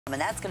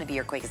And that's going to be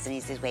your quickest and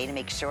easiest way to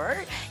make sure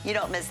you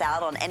don't miss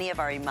out on any of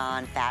our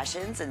Iman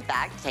fashions. In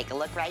fact, take a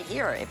look right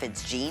here. If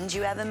it's jeans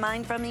you have in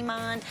mind from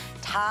Iman,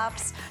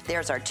 tops,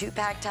 there's our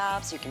 2-pack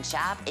tops. You can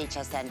shop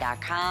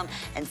hsn.com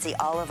and see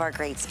all of our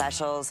great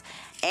specials.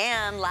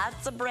 And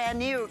lots of brand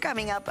new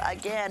coming up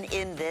again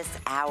in this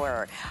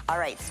hour. All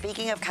right,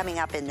 speaking of coming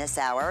up in this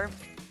hour,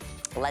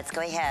 let's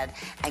go ahead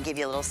and give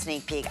you a little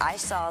sneak peek. I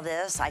saw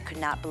this, I could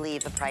not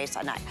believe the price.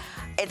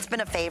 It's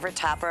been a favorite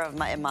topper of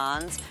my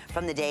Iman's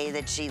from the day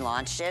that she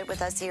launched it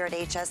with us here at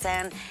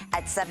HSN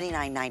at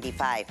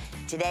 $79.95.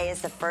 Today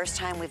is the first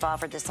time we've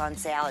offered this on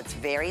sale. It's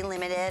very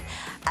limited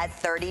at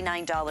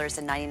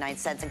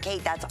 $39.99. And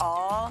Kate, that's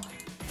all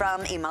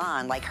from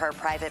Iman, like her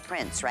private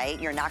prints, right?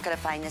 You're not gonna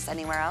find this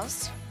anywhere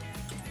else?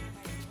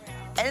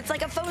 And it's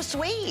like a faux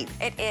suede.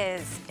 It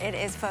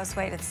is faux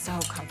suede. It's so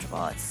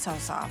comfortable, it's so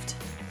soft.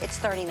 It's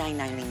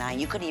 $39.99.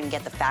 You couldn't even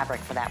get the fabric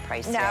for that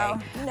price today.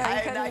 No,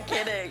 I'm not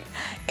kidding.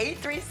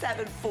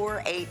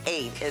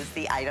 837-488 is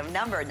the item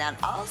number. Now,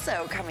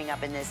 also coming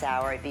up in this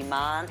hour at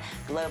Iman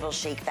Global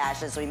Chic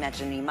Fashions, we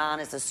mentioned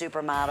Iman is a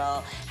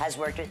supermodel, has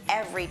worked with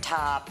every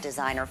top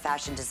designer,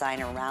 fashion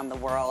designer around the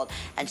world.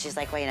 And she's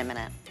like, wait a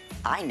minute,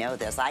 I know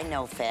this, I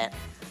know fit.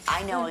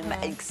 I know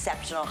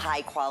exceptional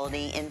high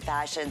quality in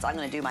fashions. I'm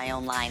gonna do my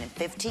own line. In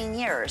 15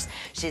 years,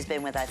 she's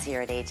been with us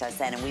here at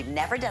HSN, and we've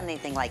never done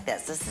anything like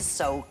this. This is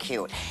so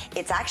cute.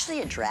 It's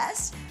actually a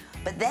dress,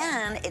 but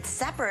then it's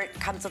separate,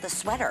 comes with a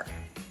sweater.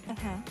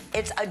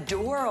 It's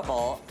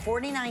adorable,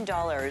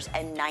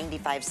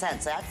 $49.95.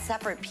 So that's a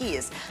separate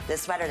piece, the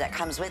sweater that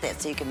comes with it.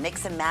 So you can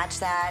mix and match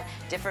that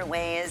different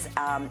ways.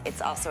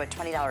 It's also a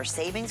 $20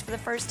 savings for the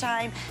first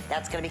time.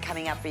 That's gonna be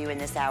coming up for you in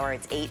this hour.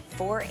 It's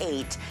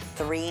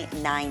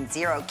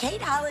 848-390.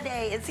 Kate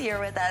Holliday is here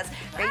with us.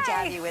 Great to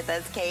have you with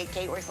us, Kate.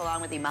 Kate works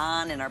along with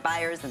Iman and our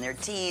buyers and their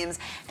teams,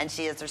 and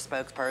she is their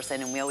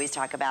spokesperson. And we always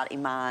talk about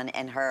Iman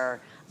and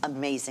her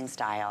amazing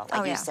style.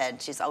 Like you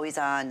said, she's always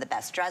on the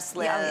best dress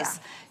list.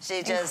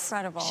 She just,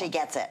 she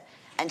gets it.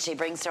 And she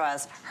brings to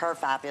us her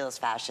fabulous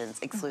fashions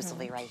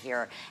exclusively right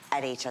here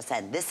at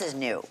HSN. This is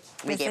new.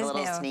 We gave a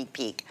little sneak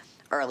peek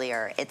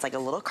earlier. It's like a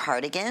little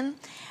cardigan,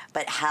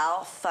 but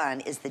how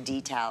fun is the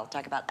detail?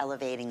 Talk about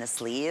elevating the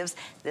sleeves.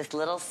 This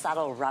little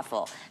subtle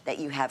ruffle that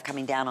you have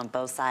coming down on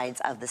both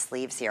sides of the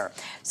sleeves here.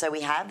 So we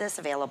have this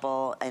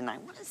available, and I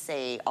want to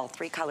say all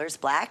 3 colors,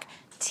 black,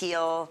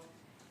 teal,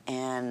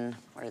 and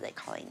what are they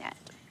calling that?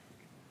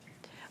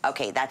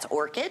 Okay, that's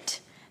orchid.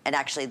 And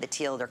actually the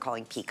teal they're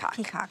calling peacock.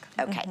 Peacock.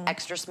 Okay,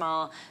 extra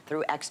small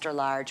through extra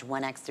large,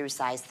 1X through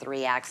size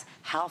 3X.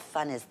 How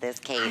fun is this,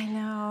 Kate? I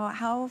know,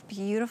 how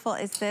beautiful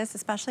is this,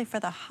 especially for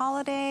the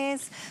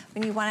holidays,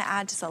 when you wanna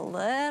add just a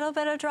little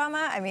bit of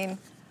drama. I mean,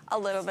 a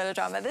little bit of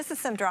drama. This is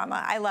some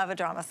drama. I love a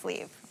drama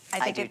sleeve.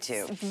 I do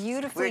too.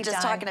 Beautifully We were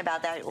just done. talking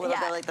about that a little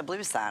bit like the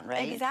blouson,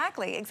 right?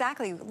 Exactly,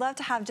 exactly. Love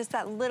to have just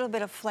that little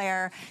bit of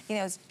flair, you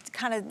know,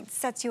 kind of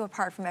sets you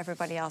apart from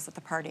everybody else at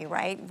the party,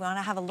 right? We want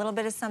to have a little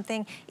bit of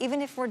something,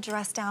 even if we're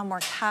dressed down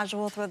more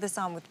casual, throw this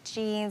on with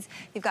jeans.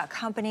 You've got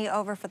company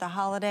over for the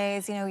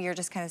holidays, you know, you're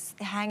just kind of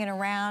hanging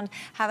around,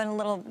 having a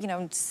little, you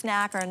know,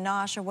 snack or a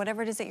nosh or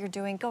whatever it is that you're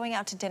doing, going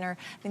out to dinner.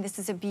 I mean, this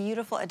is a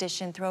beautiful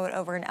addition. Throw it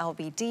over an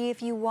LBD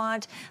if you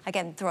want.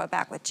 Again, throw it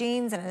back with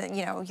jeans and,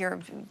 you know,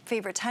 your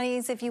favorite tennies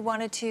if you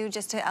wanted to,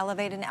 just to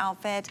elevate an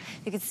outfit.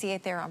 You can see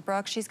it there on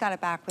Brooke. She's got it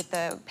back with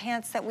the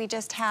pants that we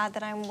just had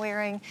that I'm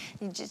wearing.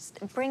 It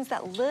brings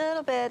that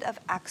little bit of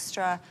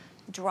extra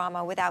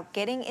drama without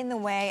getting in the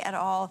way at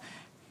all.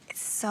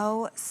 It's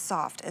so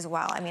soft as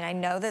well. I mean, I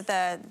know that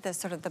the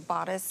sort of the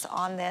bodice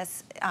on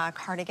this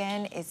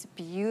cardigan is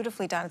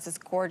beautifully done. It's this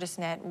gorgeous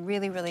knit,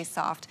 really, really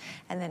soft.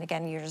 And then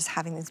again, you're just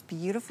having these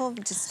beautiful,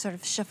 just sort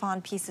of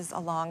chiffon pieces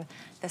along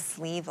the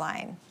sleeve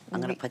line. I'm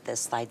gonna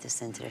slide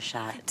this into the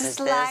shot. Just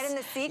slide in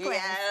the sequins.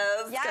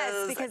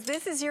 Yes, because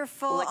this is your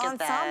full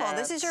ensemble.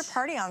 This is your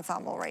party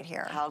ensemble right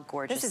here. How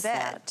gorgeous is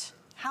it.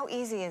 How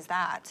easy is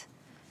that?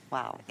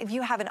 Wow. If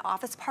you have an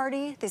office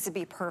party, this would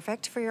be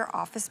perfect for your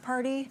office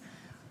party.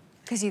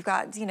 Because you've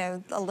got, you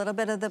know, a little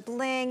bit of the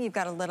bling, you've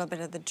got a little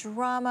bit of the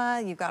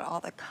drama, you've got all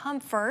the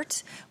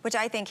comfort, which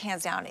I think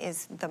hands down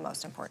is the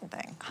most important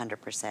thing.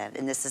 100%.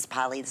 And this is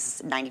poly,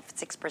 this is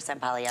 96%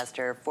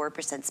 polyester,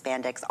 4%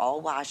 spandex, all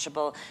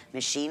washable,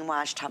 machine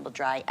wash, tumble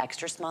dry,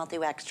 extra small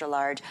through extra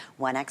large,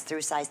 1X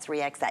through size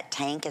 3X. That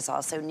tank is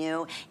also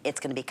new. It's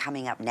gonna be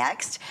coming up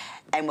next.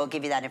 And we'll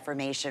give you that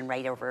information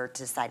right over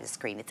to the side of the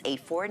screen. It's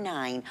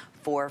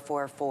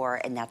 849-444,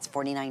 and that's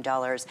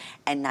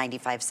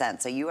 $49.95.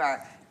 So you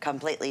are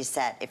completely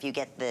set. If you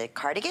get the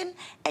cardigan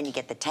and you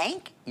get the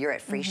tank, you're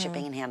at free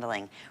shipping and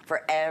handling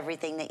for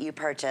everything that you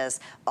purchase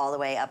all the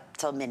way up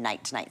till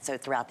midnight tonight. So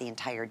throughout the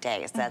entire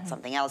day. So that's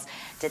something else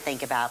to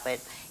think about. But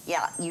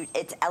yeah,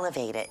 it's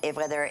elevated.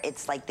 Whether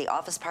it's like the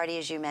office party,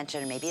 as you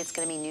mentioned, maybe it's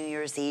gonna be New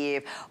Year's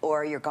Eve,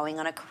 or you're going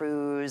on a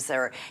cruise,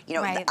 or, you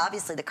know,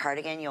 obviously the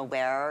cardigan you'll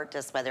wear,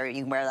 just whether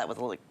you wear that with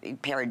a little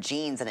pair of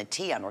jeans and a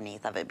tee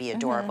underneath of it, be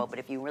adorable. But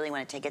if you really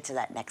wanna take it to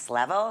that next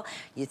level,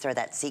 you throw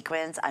that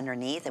sequins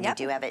underneath, and we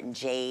do have it in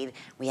jade,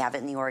 we have it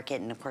in the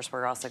orchid, and of course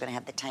we're also gonna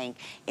have the tank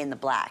in the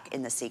black,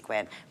 in the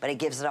sequin, but it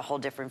gives it a whole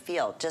different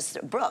feel.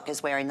 Just Brooke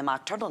is wearing the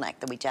mock turtleneck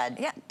that we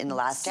had in the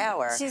last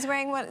hour. She's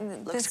wearing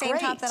the same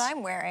top that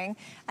I'm wearing,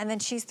 and then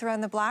she's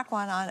thrown the black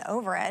one on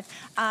over it.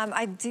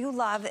 I do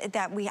love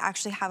that we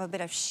actually have a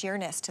bit of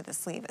sheerness to the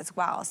sleeve as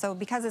well. So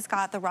because it's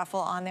got the ruffle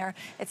on there,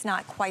 it's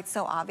not quite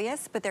so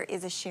obvious, but there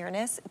is a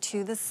sheerness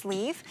to the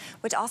sleeve,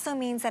 which also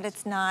means that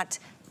it's not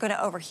going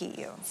to overheat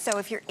you. So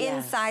if you're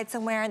inside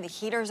somewhere and the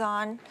heater's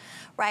on,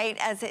 right,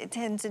 as it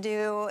tends to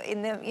do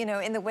in the, you know,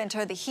 in the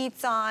winter, the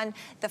heat's on,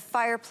 the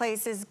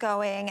fireplace is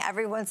going,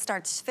 everyone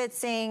starts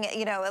fitzing,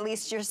 you know, at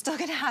least you're still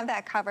gonna have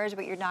that coverage,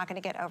 but you're not gonna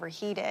get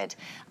overheated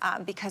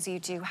because you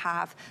do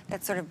have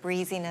that sort of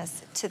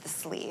breeziness to the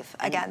sleeve.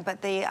 Again,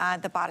 but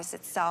the bodice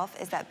itself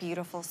is that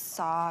beautiful,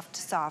 soft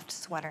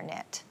sweater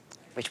knit.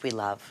 Which we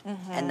love,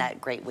 and that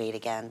great weight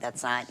again.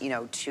 That's not, you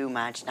know, too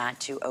much, not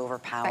too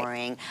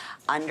overpowering. Right.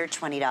 Under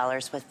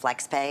 $20 with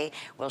FlexPay.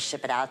 We'll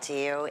ship it out to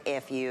you.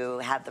 If you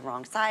have the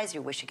wrong size,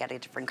 you wish you got a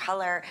different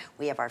color,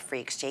 we have our free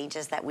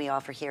exchanges that we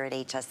offer here at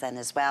HSN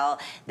as well.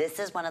 This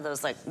is one of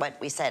those, like what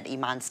we said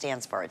Iman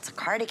stands for. It's a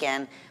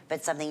cardigan,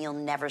 but something you'll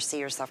never see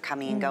yourself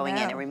coming and going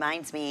in. It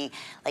reminds me,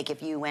 like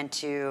if you went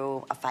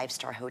to a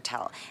 5-star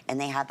hotel and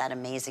they have that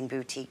amazing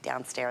boutique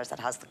downstairs that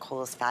has the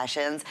coolest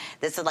fashions.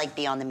 This would like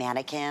be on the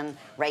mannequin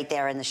right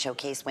there in the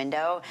showcase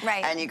window.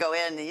 Right. And you go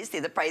in and you see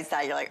the price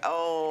tag, you're like,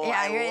 oh, yeah,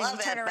 I love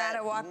it. Turn around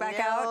and walk back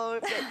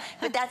out.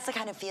 But that's the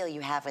kind of feel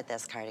you have with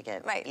this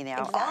cardigan. Right, you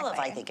know, all of,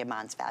 I think,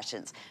 Iman's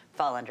fashions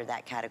fall under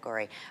that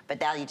category. But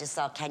now you just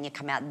saw Kenya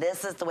come out.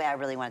 This is the way I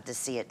really wanted to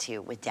see it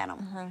too, with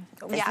denim.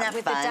 Yeah,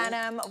 with the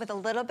denim, with a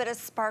little bit of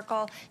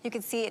sparkle. You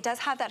can see it does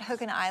have that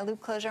hook and eye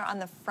loop closure on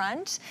the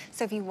front.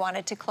 So if you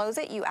wanted to close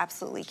it, you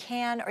absolutely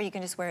can, or you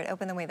can just wear it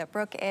open the way that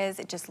Brooke is.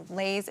 It just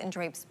lays and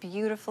drapes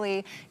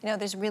beautifully. You know,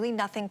 there's really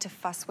nothing to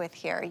fuss with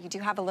here. You do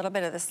have a little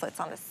bit of the slits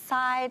on the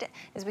side,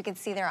 as we can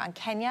see there on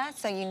Kenya.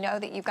 So you know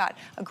that you've got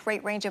a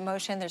great range of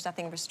motion. There's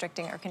nothing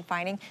restricting or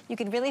confining. You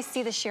can really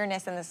see the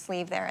sheerness in the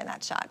sleeve there in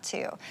that shot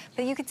too.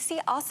 But you can see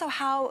also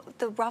how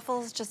the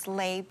ruffles just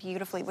lay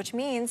beautifully, which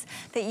means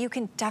that you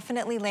can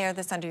definitely layer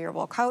this under your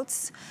wool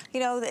coats.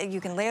 You know,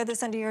 you can layer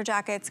this under your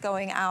jackets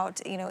going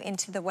out, you know,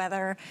 into the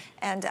weather,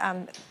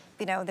 and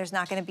you know, there's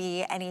not gonna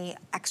be any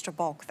extra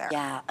bulk there.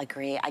 Yeah,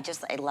 agree. I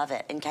love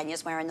it. And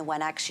Kenya's wearing the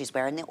 1X, she's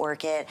wearing the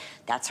orchid.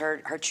 That's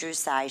her true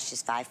size.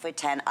 She's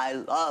 5'10". I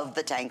love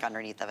the tank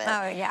underneath of it.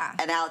 Oh, yeah.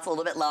 And now it's a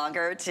little bit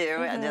longer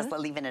too, and just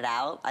leaving it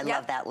out. I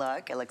love that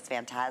look. It looks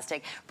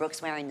fantastic.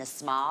 Brooke's wearing the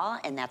small,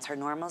 and that's her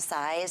normal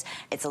size.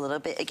 It's a little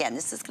bit, again,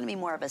 this is gonna be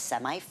more of a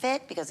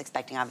semi-fit, because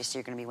expecting obviously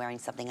you're gonna be wearing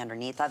something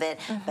underneath of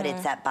it, but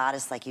it's that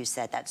bodice, like you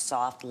said, that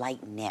soft,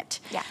 light knit.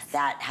 Yes.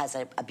 That has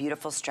a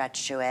beautiful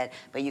stretch to it,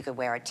 but you could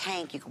wear a tank.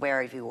 You could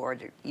wear, if you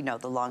ordered, you know,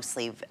 the long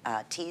sleeve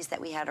tees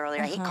that we had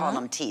earlier. I hate calling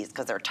them tees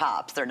because they're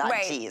tops. They're not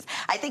tees.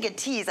 I think of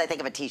tees, I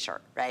think of a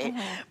t-shirt, right?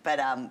 But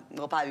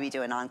we'll probably be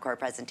doing an encore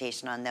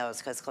presentation on those,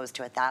 because close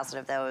to 1,000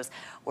 of those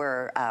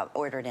were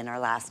ordered in our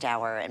last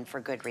hour, and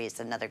for good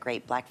reason. Another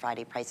great Black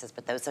Friday prices.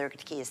 But those are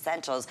key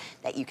essentials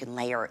that you can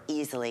layer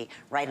easily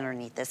right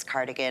underneath this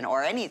cardigan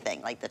or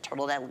anything. Like the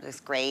turtleneck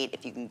looks great.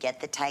 If you can get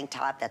the tank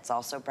top, that's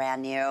also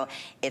brand new.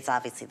 It's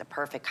obviously the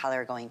perfect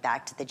color, going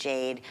back to the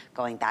jade,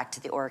 going back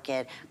to the orchid,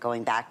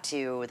 going back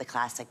to the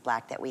classic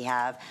black that we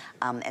have,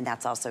 and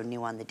that's also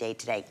new on the day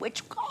today,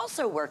 which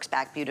also works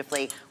back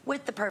beautifully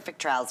with the perfect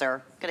trouser.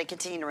 I'm going to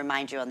continue to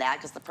remind you on that,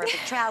 because the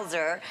perfect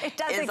trouser is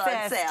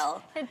on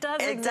sale. It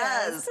does exist. It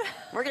does.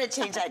 We're going to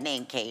change that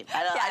name, Kate.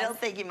 I don't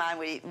think Iman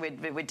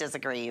would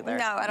disagree either.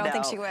 No, I don't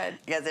think she would.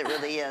 Because it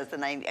really is,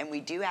 and we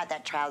do have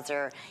that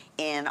trouser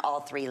in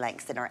all 3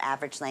 lengths, in our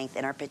average length,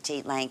 in our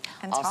petite length,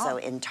 and also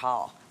in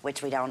tall,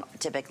 which we don't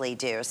typically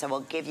do. So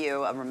we'll give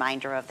you a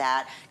reminder of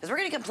that, because we're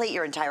gonna complete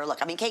your entire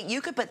look. I mean, Kate,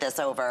 you could put this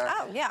over,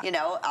 you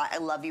know, I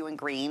love you in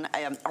green,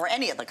 or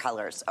any of the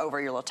colors, over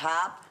your little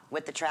top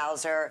with the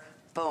trouser,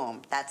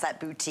 boom. That's that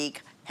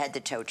boutique head to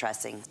toe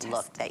dressing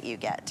look that you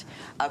get.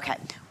 Okay,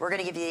 we're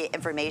gonna give you the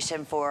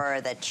information for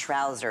the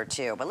trouser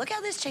too, but look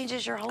how this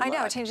changes your whole look. I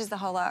know, it changes the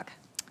whole look.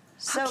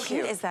 So how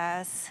cute is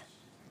this?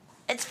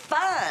 It's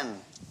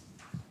fun.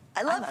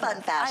 I love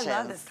fun fashions. I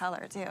love this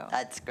color too.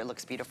 It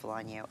looks beautiful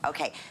on you.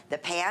 Okay, the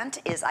pant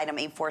is item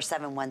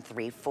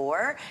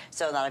 847134.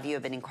 So a lot of you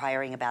have been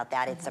inquiring about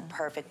that. It's a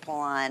perfect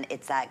pull-on.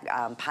 It's that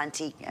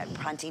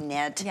punty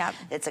knit. Yep.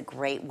 It's a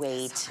great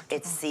weight. So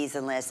it's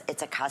seasonless.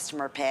 It's a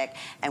customer pick,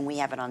 and we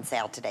have it on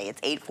sale today.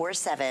 It's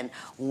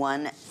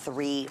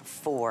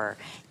 847134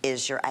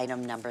 is your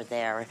item number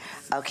there.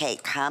 Okay,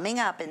 coming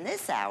up in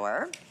this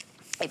hour,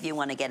 if you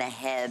want to get a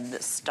head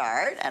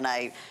start, and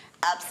I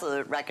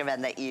absolute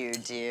recommend that you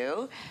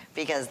do,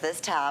 because this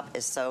top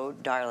is so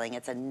darling.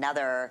 It's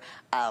another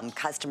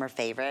customer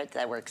favorite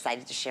that we're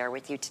excited to share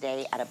with you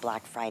today at a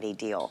Black Friday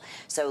deal.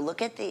 So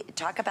look at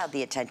talk about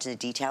the attention to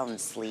detail in the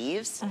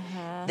sleeves.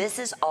 This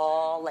is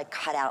all like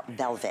cut out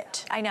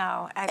velvet. I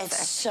know.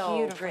 It's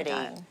so pretty.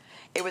 Done.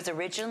 It was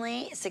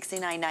originally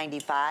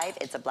 $69.95.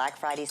 It's a Black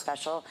Friday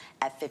special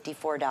at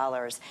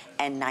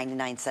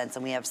 $54.99.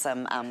 And we have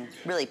some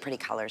really pretty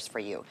colors for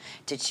you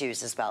to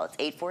choose as well. It's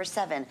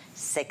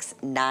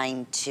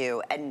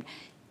 847-692. And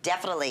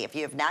definitely, if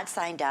you have not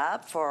signed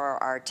up for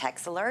our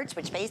text alerts,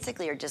 which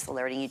basically are just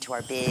alerting you to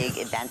our big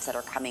events that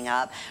are coming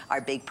up,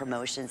 our big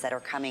promotions that are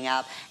coming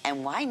up,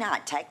 and why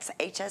not text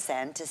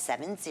HSN to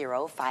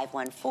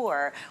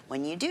 70514.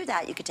 When you do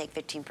that, you could take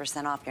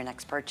 15% off your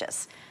next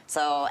purchase.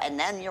 So, and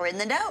then you're in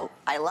the know.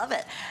 I love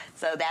it.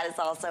 So that is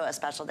also a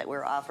special that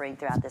we're offering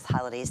throughout this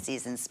holiday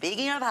season.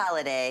 Speaking of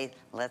holiday,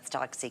 let's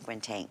talk sequin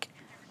tank.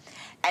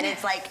 And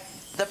it's like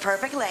the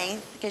perfect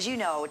length, because you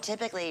know,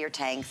 typically your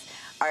tanks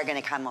are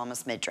gonna come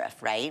almost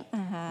midriff, right?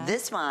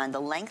 This one, the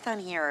length on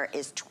here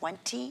is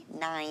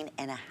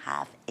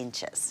 29.5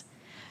 inches.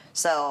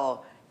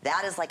 So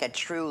that is like a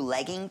true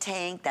legging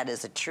tank. That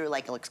is a true,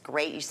 like, it looks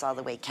great. You saw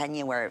the way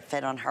Kenya, where it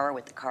fit on her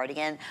with the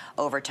cardigan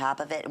over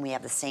top of it, and we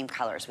have the same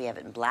colors. We have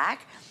it in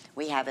black,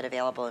 we have it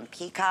available in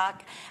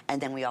peacock,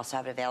 and then we also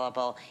have it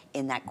available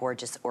in that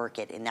gorgeous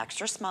orchid in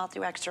extra small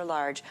through extra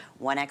large,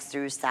 1X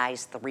through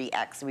size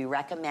 3X. We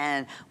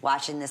recommend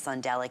washing this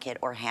on delicate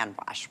or hand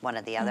wash, one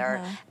or the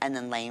other, and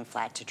then laying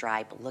flat to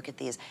dry. But look at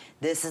these.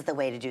 This is the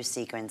way to do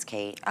sequins,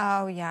 Kate.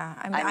 Oh yeah,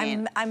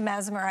 I'm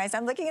mesmerized.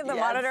 I'm looking at the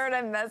monitor and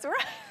I'm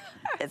mesmerized.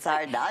 It's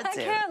hard not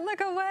to. I can't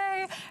look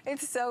away.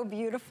 It's so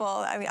beautiful.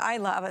 I mean, I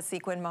love a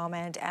sequin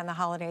moment, and the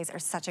holidays are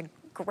such a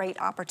great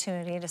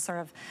opportunity to sort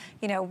of,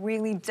 you know,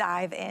 really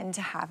dive into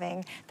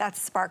having that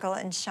sparkle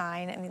and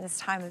shine. I mean, this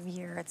time of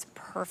year, it's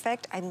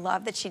perfect. I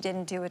love that she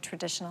didn't do a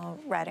traditional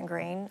red and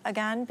green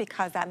again,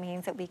 because that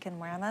means that we can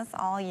wear this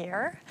all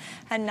year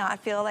and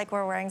not feel like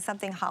we're wearing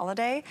something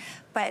holiday.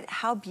 But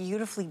how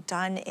beautifully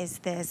done is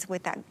this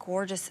with that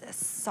gorgeous,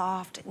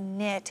 soft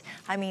knit.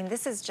 I mean,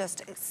 this is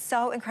just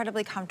so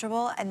incredibly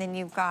comfortable. And then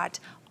you've got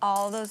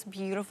all those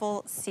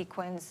beautiful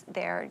sequins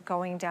there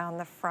going down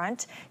the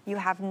front. You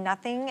have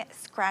nothing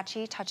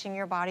scratchy touching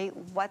your body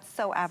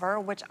whatsoever,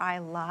 which I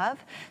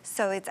love.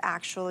 So it's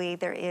actually,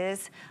 there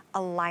is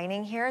a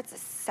lining here. It's a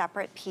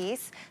separate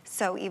piece.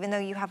 So even though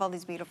you have all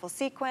these beautiful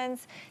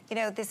sequins, you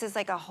know, this is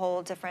like a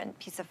whole different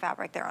piece of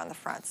fabric there on the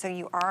front. So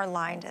you are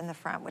lined in the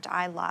front, which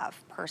I love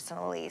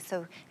personally.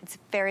 So it's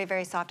very,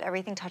 very soft.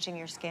 Everything touching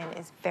your skin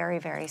is very,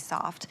 very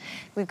soft.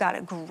 We've got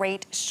a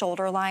great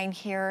shoulder line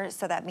here.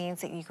 So that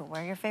means that you can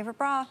wear your favorite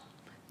bra.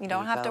 You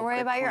don't have to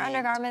worry about your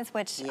undergarments,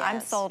 which I'm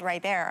sold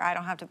right there. I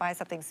don't have to buy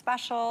something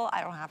special.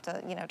 I don't have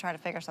to, you know, try to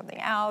figure something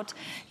out.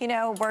 You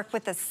know, work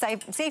with the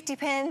safety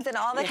pins and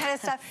all that kind of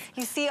stuff.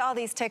 You see all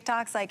these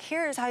TikToks like,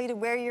 here's how you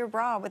wear your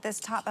bra with this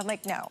top. I'm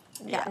like, no,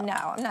 no,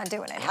 I'm not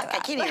doing any of that. I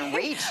can't even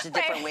reach the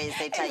different ways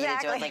they tell you to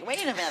do it. Like,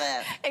 wait a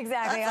minute.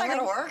 Exactly. That's not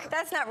gonna work.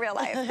 That's not real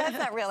life. That's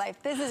not real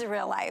life. This is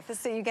real life.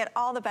 So you get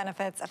all the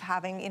benefits of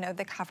having, you know,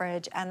 the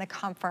coverage and the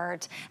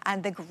comfort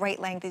and the great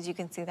length, as you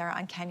can see there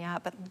on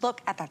Kenya. But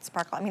look at that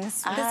sparkle. I mean, the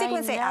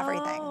sequins say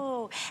everything.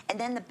 And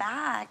then the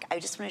back, I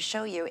just want to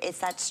show you, it's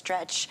that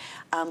stretch,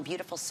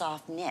 beautiful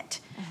soft knit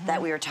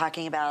that we were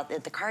talking about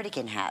that the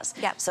cardigan has.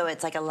 So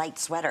it's like a light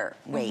sweater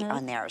weight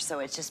on there. So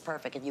it's just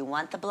perfect. If you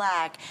want the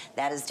black,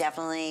 that is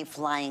definitely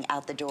flying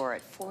out the door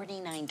at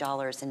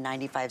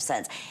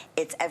 $49.95.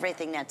 It's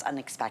everything that's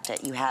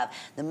unexpected. You have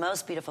the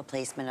most beautiful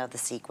placement of the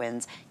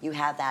sequins. You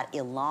have that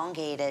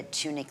elongated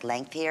tunic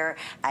length here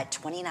at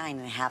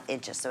 29.5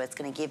 inches. So it's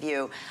going to give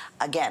you,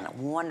 again,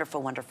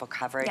 wonderful, wonderful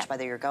coverage,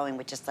 whether you're going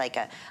with just like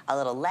a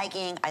little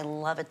legging. I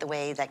love it the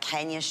way that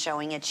Kenya's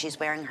showing it. She's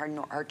wearing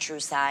her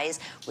true size,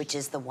 which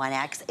is the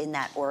 1X in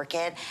that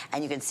orchid.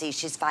 And you can see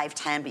she's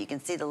 5'10", but you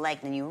can see the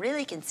length, and you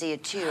really can see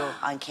it too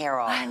on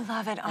Carol. I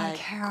love it on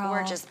Carol.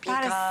 Gorgeous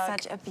peacock. That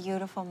is such a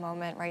beautiful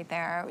moment right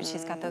there.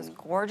 She's got those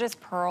gorgeous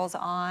pearls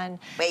on.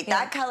 Wait,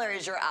 that color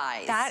is your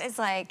eyes. That is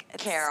like,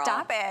 Carol.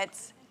 Stop it.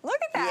 Look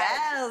at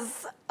that.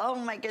 Yes. Oh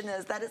my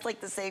goodness, that is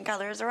like the same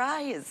color as her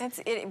eyes.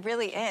 It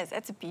really is.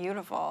 It's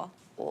beautiful.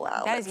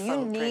 Wow, that is, you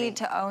so need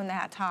to own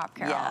that top,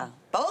 Carol. Yeah,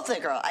 both the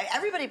girl.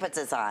 Everybody puts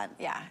this on.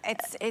 Yeah,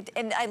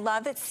 and I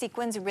love that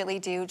sequins really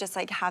do just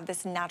like have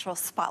this natural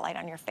spotlight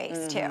on your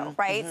face too,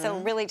 right? So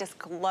really just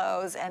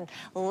glows and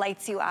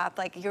lights you up.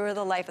 Like you're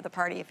the life of the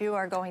party. If you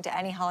are going to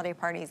any holiday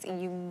parties,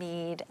 you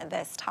need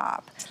this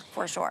top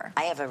for sure.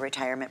 I have a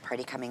retirement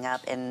party coming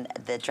up, and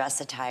the dress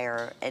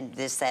attire, and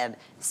this said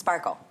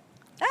sparkle.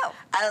 Oh.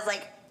 I was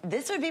like,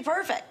 this would be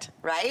perfect,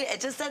 right? It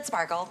just said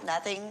sparkle,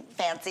 nothing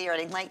fancy or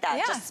anything like that.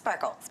 Yeah. Just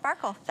sparkle.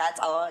 Sparkle. That's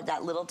all,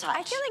 that little touch.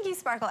 I feel like you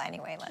sparkle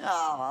anyway, Liz.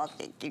 Oh, well,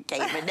 thank you,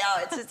 Kate. But no,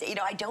 it's just, you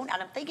know, and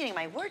I'm thinking in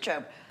my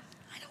wardrobe,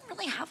 I don't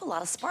really have a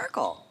lot of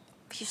sparkle.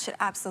 You should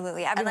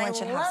absolutely. Everyone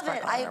should have sparkle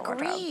in their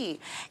wardrobe. I agree.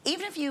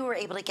 Even if you were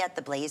able to get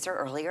the blazer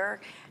earlier,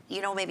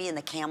 you know, maybe in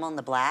the camel and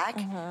the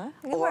black,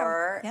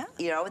 or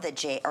you know, the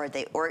jade, or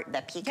the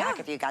peacock.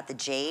 If you got the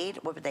jade,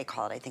 what would they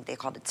call it? I think they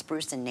called it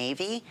spruce and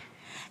navy.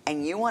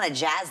 And you want to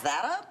jazz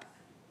that up?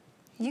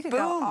 You could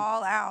go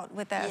all out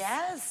with this.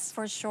 Yes,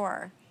 for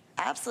sure.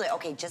 Absolutely.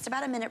 Okay, just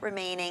about a minute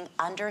remaining,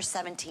 under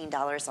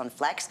 $17 on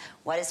Flex.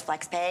 What is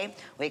Flex Pay?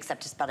 We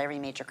accept just about every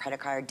major credit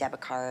card,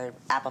 debit card,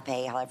 Apple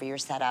Pay, however you're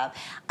set up.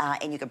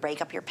 And you can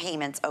break up your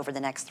payments over the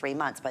next 3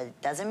 months, but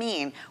it doesn't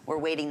mean we're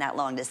waiting that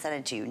long to send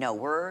it to you.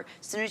 No,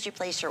 as soon as you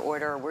place your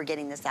order, we're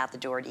getting this out the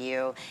door to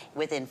you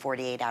within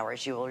 48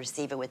 hours. You will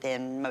receive it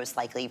within most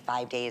likely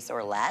 5 days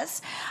or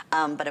less.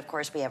 But of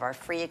course, we have our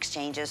free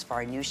exchanges for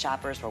our new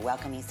shoppers. We're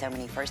welcoming so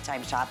many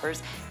first-time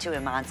shoppers to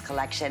Iman's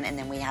collection, and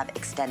then we have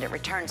extended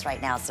returns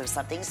right now. So if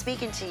something's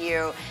speaking to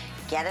you,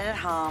 get it at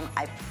home.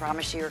 I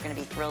promise you, you're going to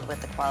be thrilled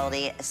with the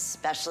quality,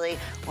 especially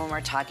when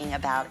we're talking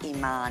about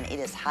Iman. It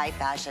is high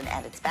fashion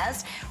at its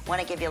best. Want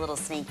to give you a little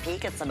sneak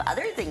peek at some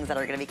other things that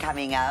are going to be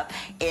coming up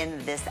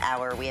in this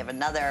hour. We have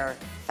another,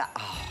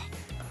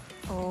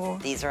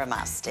 these are a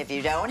must. If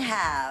you don't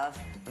have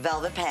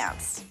velvet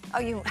pants. Oh,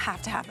 you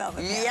have to have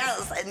velvet pants.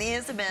 Yes, and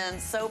these have been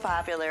so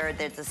popular.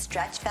 There's a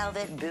stretch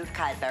velvet boot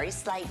cut, very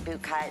slight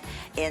boot cut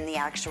in the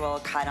actual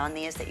cut on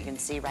these that you can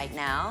see right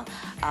now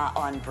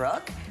on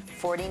Brooke.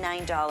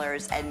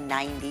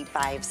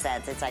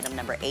 $49.95. It's item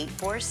number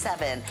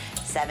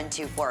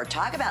 847724.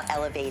 Talk about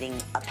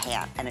elevating a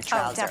pant and a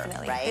trouser,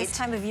 definitely. Right? This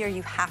time of year,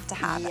 you have to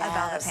have a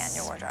velvet pant in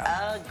your wardrobe.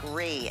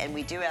 Agree. And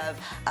we do have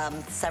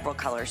several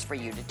colors for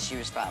you to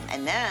choose from.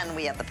 And then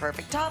we have the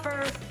perfect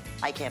topper.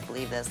 I can't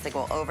believe this, to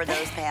go over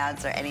those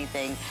pants or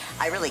anything.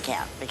 I really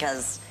can't,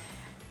 because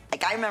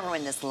like I remember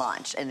when this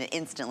launched and it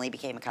instantly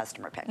became a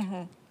customer pick.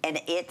 And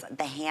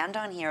the hand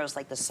on here is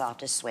like the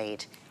softest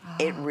suede.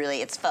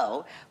 It's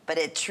faux, but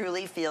it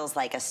truly feels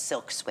like a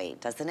silk suede,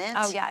 doesn't it?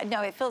 Oh yeah,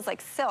 no, it feels like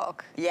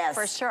silk. Yes.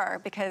 For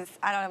sure, because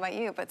I don't know about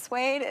you, but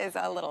suede is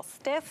a little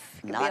stiff,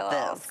 can be a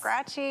little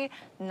scratchy.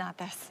 Not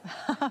this.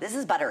 This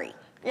is buttery.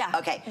 Yeah.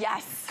 Okay.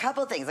 Yes.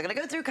 Couple things. I'm going to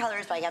go through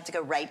colors, but I have to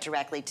go right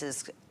directly to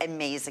this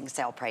amazing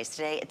sale price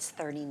today. It's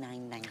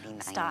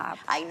 $39.99. Stop.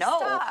 I know.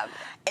 Stop.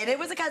 And it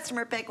was a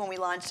customer pick when we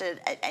launched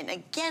it. And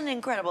again,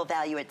 incredible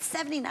value at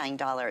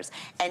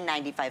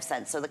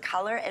 $79.95. So the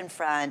color in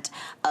front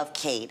of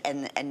Kate,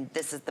 and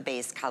this is the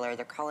base color.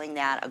 They're calling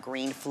that a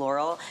green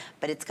floral,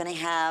 but it's going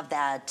to have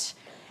that.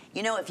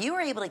 You know, if you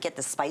were able to get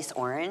the spice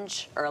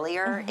orange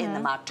earlier in the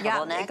mock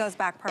turtleneck, it goes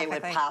back perfectly.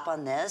 It would pop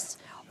on this.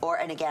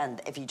 And again,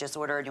 if you just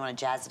ordered, you want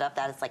to jazz it up,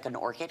 that is like an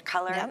orchid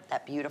color,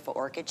 that beautiful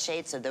orchid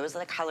shade. So those are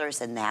the colors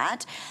in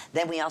that.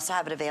 Then we also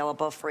have it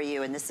available for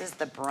you, and this is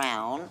the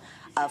brown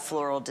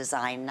floral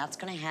design. And that's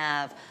going to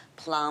have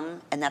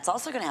plum, and that's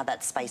also going to have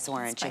that spice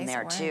orange in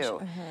there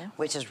too,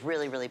 which is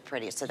really, really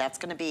pretty. So that's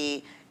going to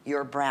be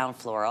your brown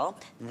floral.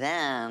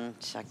 Then,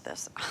 check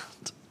this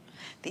out.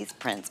 These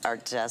prints are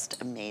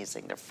just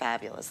amazing. They're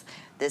fabulous.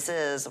 This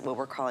is what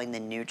we're calling the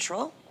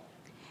neutral,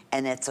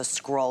 and it's a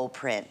scroll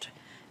print.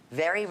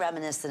 Very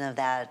reminiscent of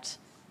that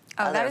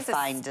other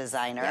fine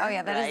designer. Oh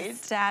yeah, that is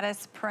a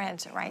status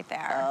print right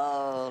there.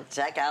 Oh,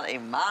 check out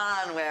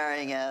Iman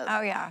wearing it.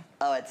 Oh yeah.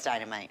 Oh, it's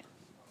dynamite.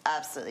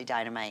 Absolutely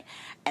dynamite.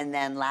 And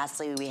then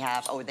lastly we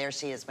have, there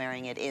she is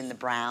wearing it in the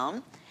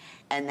brown.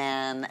 And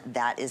then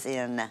that is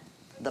in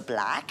the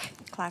black.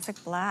 Classic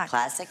black.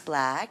 Classic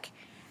black.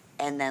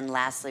 And then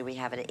lastly we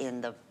have it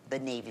in the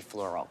navy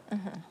floral,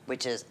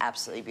 which is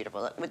absolutely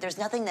beautiful. There's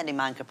nothing that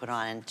Iman could put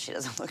on and she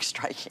doesn't look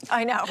striking.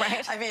 I know,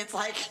 right? I mean, it's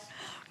like,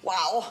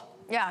 wow.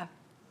 Yeah.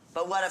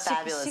 But what a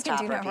fabulous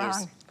topper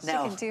piece. She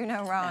can do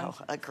no wrong. No,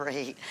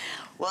 agree.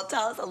 Well,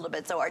 tell us a little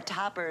bit. So our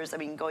toppers, I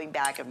mean, going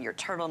back of your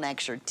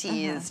turtlenecks, your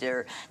tees,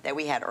 that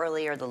we had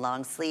earlier, the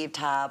long sleeve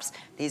tops,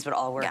 these would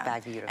all work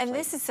back beautifully. And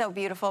this is so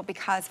beautiful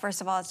because, first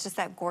of all, it's just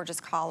that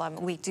gorgeous column.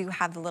 We do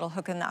have the little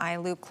hook in the eye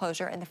loop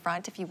closure in the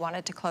front if you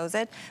wanted to close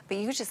it, but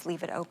you could just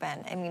leave it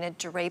open. I mean, it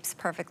drapes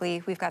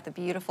perfectly. We've got the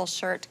beautiful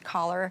shirt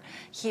collar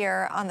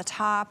here on the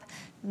top.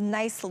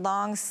 Nice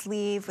long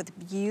sleeve with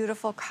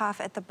beautiful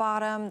cuff at the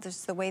bottom.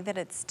 There's the way that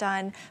it's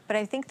done. But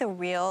I think the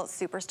real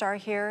superstar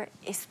here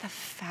is the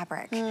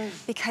fabric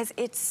because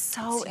it's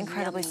so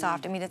incredibly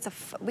soft. I mean,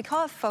 we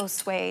call it faux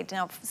suede.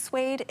 Now,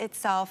 suede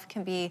itself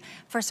can be,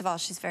 first of all,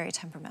 she's very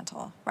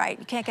temperamental, right?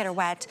 You can't get her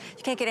wet.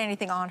 You can't get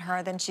anything on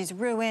her. Then she's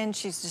ruined,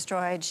 she's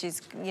destroyed,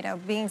 she's,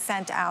 being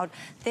sent out.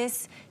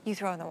 This, you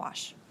throw in the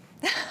wash.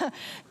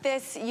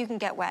 This, you can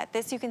get wet.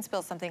 This, you can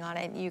spill something on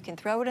it. You can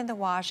throw it in the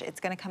wash. It's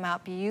going to come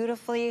out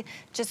beautifully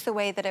just the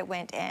way that it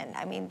went in.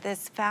 I mean,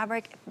 this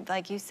fabric,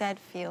 like you said,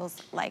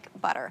 feels like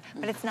butter.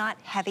 But it's not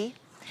heavy.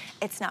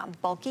 It's not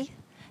bulky.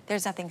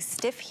 There's nothing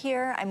stiff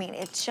here. I mean,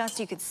 it's just,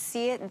 you could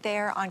see it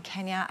there on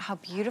Kenya, how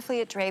beautifully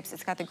it drapes.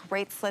 It's got the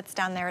great slits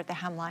down there at the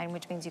hemline,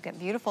 which means you get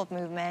beautiful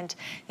movement.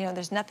 You know,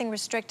 there's nothing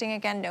restricting,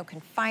 again, no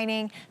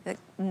confining,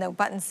 no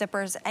button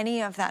zippers,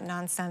 any of that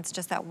nonsense,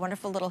 just that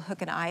wonderful little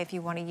hook and eye if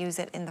you want to use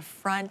it in the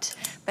front.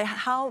 But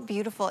how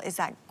beautiful is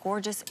that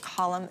gorgeous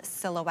column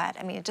silhouette?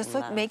 I mean, it just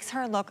makes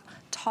her look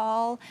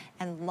tall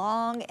and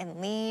long and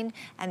lean,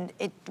 and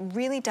it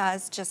really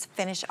does just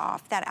finish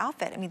off that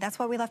outfit. I mean, that's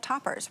why we love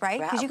toppers,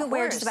 right? Because you can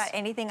wear just about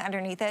anything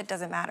underneath it.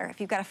 Doesn't matter. If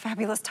you've got a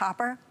fabulous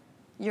topper,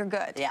 you're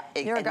good. Yeah,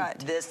 you're good.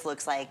 This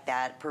looks like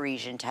that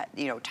Parisian,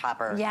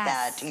 topper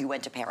that you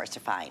went to Paris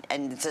to find,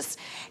 and it's just,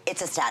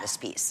 it's a status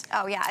piece.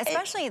 Oh yeah,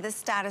 especially the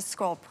status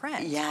scroll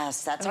print.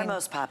 Yes, that's our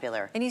most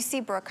popular. And you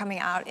see Brooke coming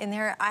out in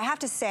there. I have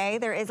to say,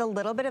 there is a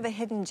little bit of a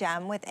hidden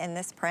gem within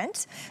this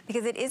print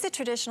because it is a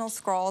traditional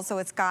scroll, so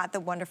it's got the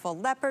wonderful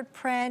leopard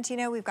print. You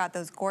know, we've got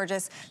those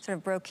gorgeous sort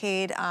of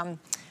brocade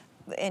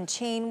and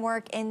chain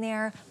work in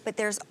there, but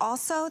there's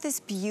also this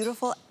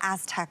beautiful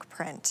Aztec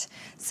print.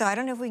 So I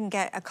don't know if we can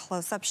get a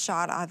close-up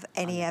shot of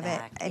any of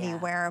it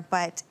anywhere,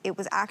 but it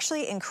was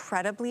actually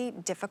incredibly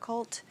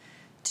difficult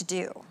to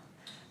do.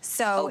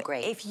 So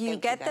if you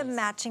get the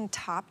matching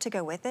top to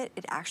go with it,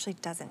 it actually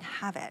doesn't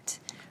have it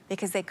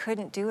because they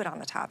couldn't do it on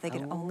the top. They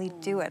could only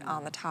do it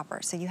on the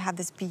topper. So you have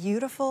this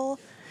beautiful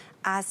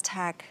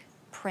Aztec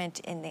print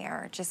in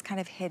there, just kind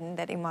of hidden,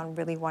 that Iman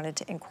really wanted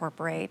to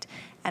incorporate,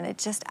 and it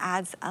just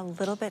adds a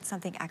little bit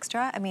something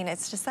extra. I mean,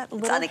 it's just that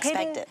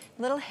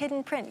little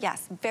hidden print.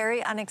 Yes,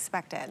 very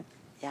unexpected.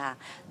 Yeah,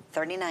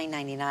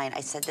 $39.99. I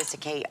said this to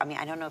Kate. I mean,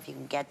 I don't know if you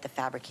can get the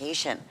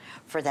fabrication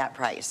for that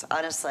price,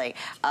 honestly.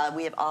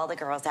 We have all the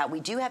girls out.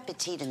 We do have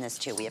petite in this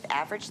too. We have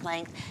average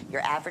length.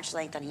 Your average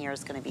length on here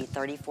is going to be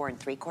 34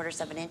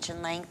 3/4 of an inch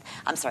in length.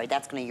 I'm sorry,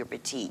 that's going to be your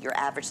petite. Your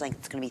average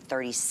length is going to be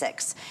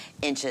 36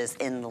 inches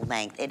in the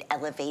length. It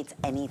elevates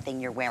anything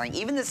you're wearing,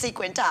 even the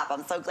sequin top.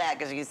 I'm so glad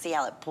because you see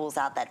how it pulls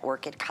out that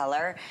orchid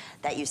color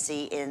that you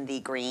see in the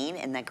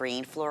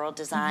green floral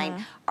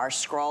design. Our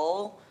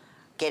scroll,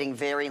 getting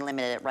very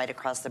limited right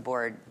across the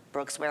board.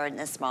 Brooke's wearing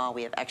this small.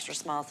 We have extra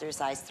small through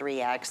size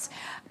 3X.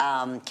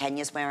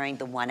 Kenya's wearing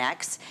the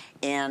 1X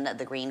in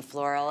the green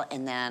floral,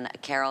 and then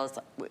Carol's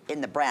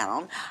in the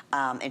brown,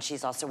 and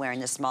she's also wearing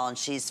the small, and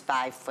she's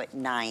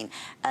 5'9"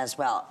 as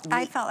well.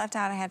 I felt left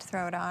out. I had to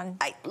throw it on.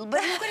 But look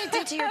what it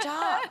did to your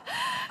top.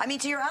 I mean,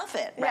 to your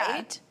outfit,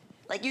 right?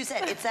 Like you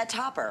said, it's that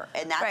topper,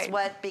 and that's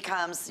what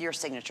becomes your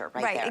signature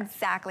right there. Right,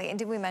 exactly. And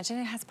did we mention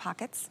it has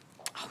pockets?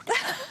 Oh, no,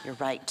 you're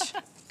right.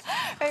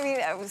 I mean,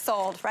 it was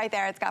sold right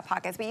there. It's got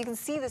pockets, but you can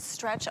see the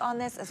stretch on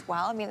this as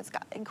well. I mean, it's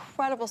got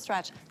incredible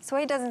stretch.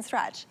 Suede doesn't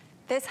stretch.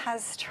 This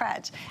has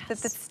stretch.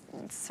 This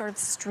sort of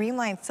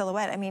streamlined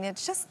silhouette. I mean, it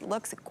just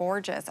looks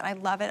gorgeous, and I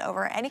love it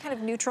over any kind of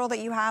neutral that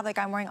you have. Like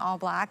I'm wearing all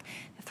black.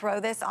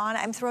 Throw this on.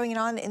 I'm throwing it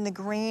on in the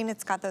green.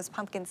 It's got those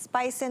pumpkin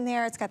spice in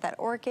there. It's got that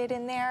orchid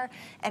in there,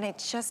 and it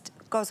just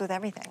goes with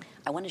everything.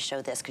 I want to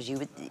show this because you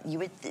would.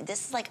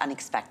 This is like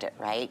unexpected,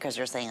 right? Because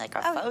you're saying like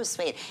a faux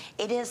suede.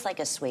 It is like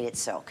a suede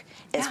silk.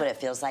 Is what it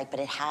feels like, but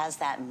it has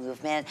that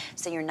movement,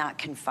 so you're not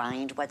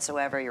confined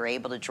whatsoever. You're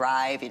able to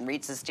drive and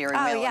reach the steering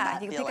wheel. Oh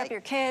yeah, you can pick up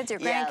your kids, your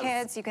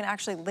grandkids. You can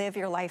actually live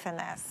your life in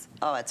this.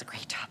 Oh, it's a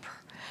great topper.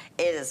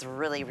 It is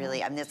really,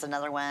 really, I mean, it's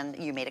another one.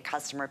 You made a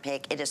customer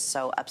pick. It is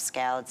so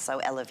upscale. It's so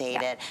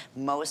elevated.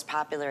 Most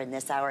popular in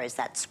this hour is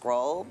that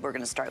scroll. We're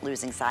going to start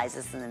losing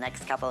sizes in the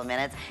next couple of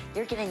minutes.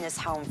 You're getting this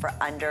home for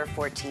under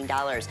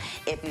 $14.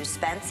 If you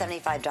spend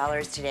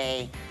 $75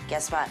 today,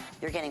 guess what?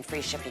 You're getting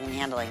free shipping and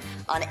handling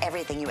on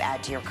everything you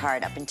add to your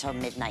cart up until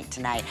midnight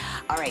tonight.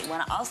 All right,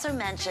 want to also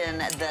mention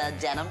the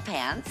denim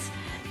pants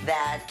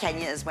that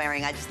Kenya is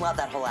wearing. I just love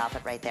that whole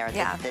outfit right there.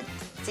 The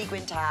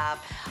sequin top,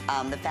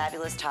 the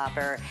fabulous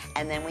topper,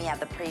 and then we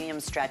have the premium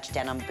stretch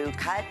denim boot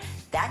cut.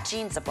 That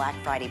jean's a Black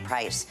Friday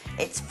price.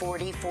 It's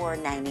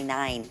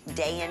 $44.99.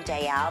 Day in,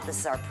 day out, this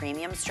is our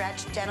premium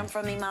stretch denim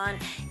from Iman.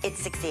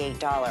 It's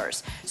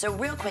 $68. So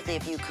real quickly,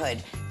 if you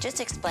could,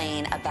 just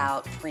explain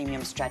about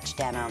premium stretch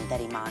denim that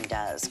Iman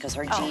does, because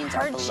her jeans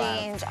are beloved. Her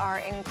jeans are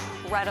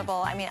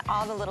incredible. I mean,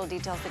 all the little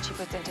details that she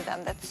puts into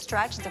them. That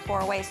stretch, it's a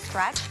 4-way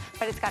stretch,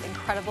 but it's got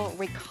incredible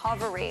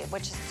recovery,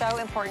 which is so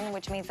important,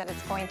 which means that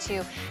it's going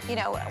to, you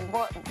know,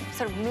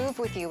 sort of move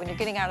with you when you're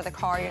getting out of the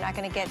car. You're not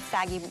going to get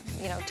saggy,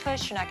 you know,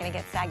 tush. You're not going to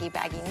get saggy,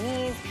 baggy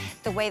knees.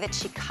 The way that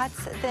she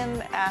cuts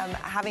them,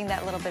 having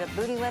that little bit of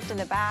booty lift in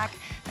the back.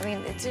 I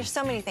mean, there's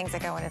so many things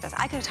that go into this.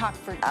 I could talk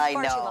for far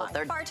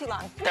too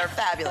long. They're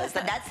fabulous.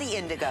 And that's the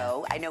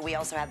indigo. I know we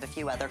also have a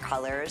few other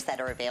colors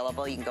that are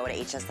available. You can go to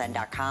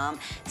hsn.com,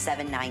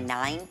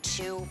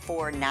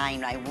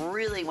 799-249. I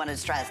really want to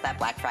stress that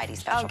Black Friday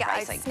special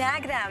pricing.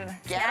 Snag them.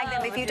 Snag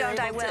them. If you don't,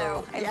 I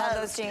will. I love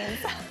those jeans.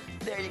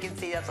 There you can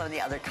see some of the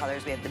other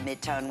colors. We have the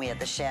mid-tone, we have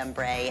the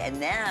chambray,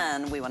 and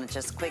then we want to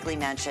just quickly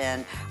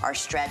mention our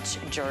stretch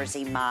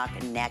jersey mock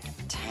neck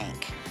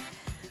tank.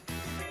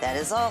 That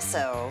is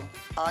also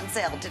on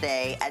sale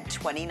today at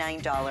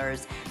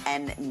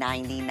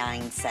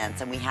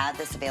 $29.99. And we have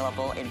this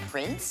available in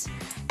prints,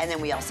 and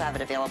then we also have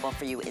it available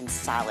for you in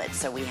solid.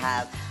 So we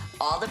have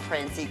all the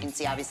prints. You can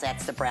see, obviously,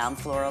 that's the brown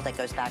floral that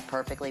goes back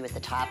perfectly with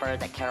the topper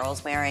that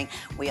Carol's wearing.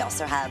 We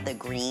also have the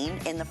green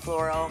in the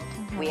floral.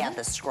 We have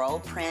the scroll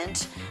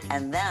print.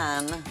 And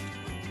then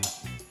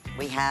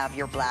we have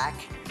your black,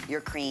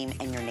 your cream,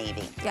 and your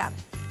navy. Yeah.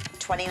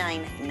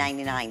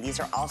 $29.99. These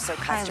are also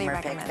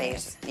customer pick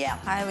base. Yeah.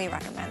 Highly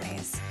recommend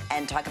these.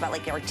 And talk about,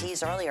 like our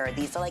teas earlier,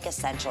 these are like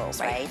essentials,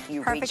 right?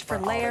 You Perfect reach for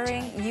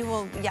layering. You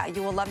will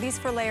love these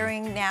for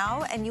layering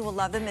now, and you will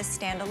love them as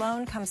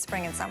standalone come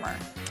spring and summer.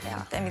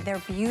 Yeah. I mean,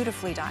 they're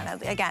beautifully done.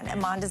 Again,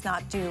 Iman does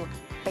not do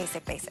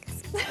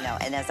basics. No,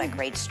 and there's a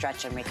great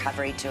stretch and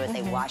recovery to it.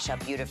 They wash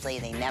up beautifully.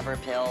 They never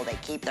pill. They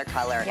keep their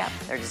color. Yep.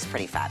 They're just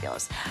pretty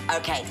fabulous.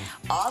 Okay,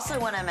 also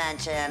want to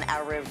mention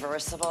our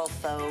reversible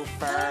faux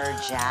fur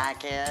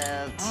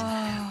jacket.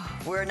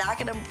 We're not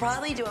going to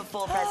probably do a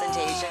full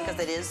presentation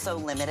because it is so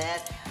limited.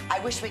 I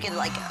wish we could,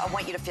 like, I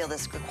want you to feel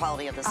this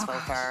quality of this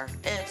faux fur.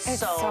 It's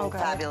so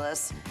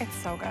fabulous. It's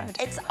so good.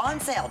 It's on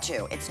sale,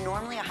 too. It's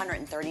normally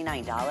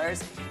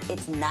 $139.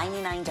 It's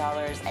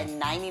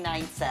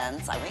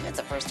 $99.99. I think it's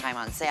the first time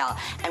on sale.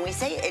 And we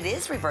say it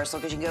is reversible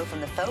because you can go from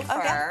the faux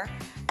fur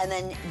and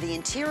then the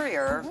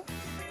interior.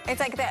 It's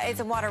like it's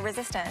a water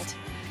resistant.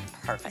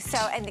 Perfect. So,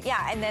 and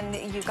then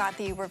you've got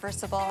the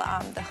reversible,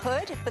 the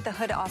hood, but the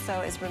hood also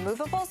is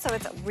removable, so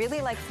it's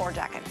really like 4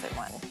 jackets in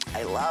one.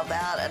 I love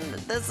that, and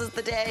this is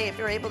the day. If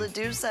you're able to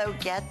do so,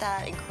 get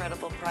that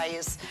incredible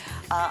price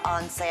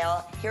on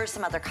sale. Here's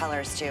some other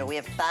colors, too. We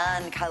have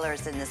fun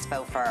colors in this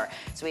faux fur.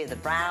 So we have the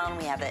brown,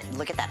 we have it,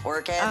 look at that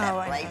orchid,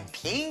 that bright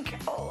pink.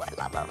 Oh, I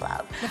love, love,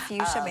 love. The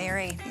fuchsia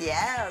berry.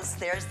 Yes,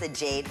 there's the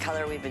jade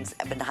color we've been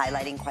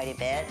highlighting quite a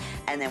bit,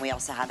 and then we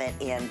also have it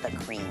in the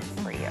cream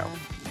for you.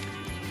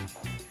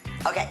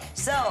 Okay,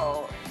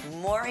 so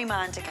more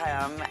Iman to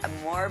come,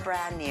 more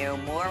brand new,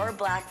 more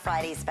Black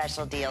Friday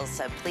special deals,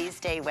 so please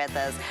stay with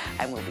us,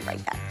 and we'll be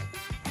right back.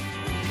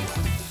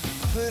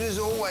 Food has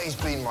always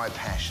been my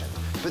passion,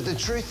 but the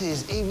truth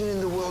is, even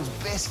in the world's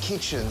best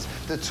kitchens,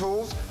 the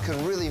tools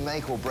can really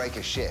make or break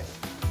a chef.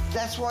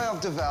 That's why I've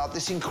developed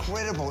this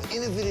incredible,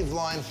 innovative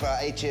line for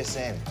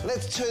HSN.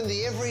 Let's turn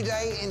the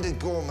everyday into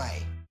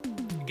gourmet.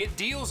 Get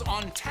deals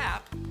on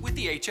tap with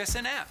the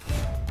HSN app.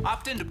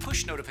 Opt into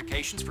push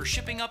notifications for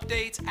shipping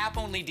updates,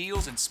 app-only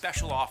deals, and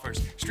special offers.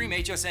 Stream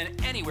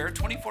HSN anywhere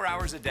 24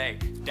 hours a day.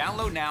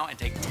 Download now and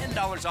take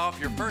 $10 off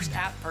your first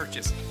app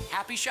purchase.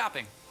 Happy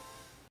shopping.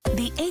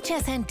 The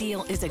HSN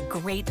deal is a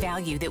great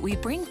value that we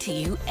bring to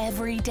you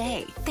every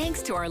day.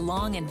 Thanks to our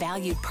long and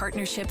valued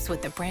partnerships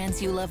with the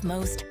brands you love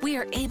most, we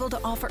are able to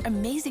offer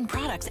amazing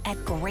products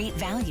at great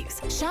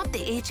values. Shop the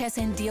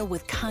HSN deal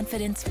with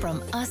confidence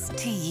from us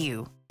to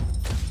you.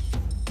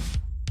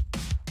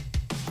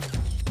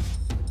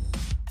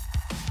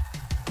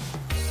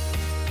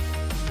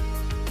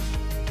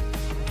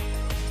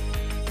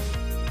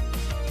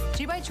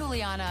 G by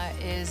Juliana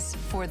is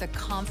for the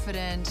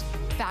confident,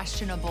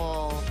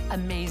 fashionable,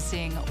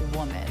 amazing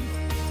woman.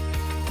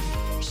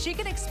 She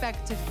can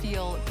expect to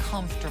feel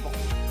comfortable.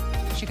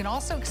 She can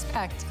also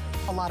expect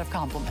a lot of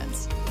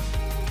compliments.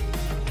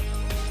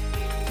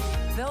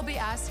 They'll be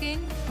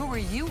asking, who are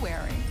you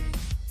wearing?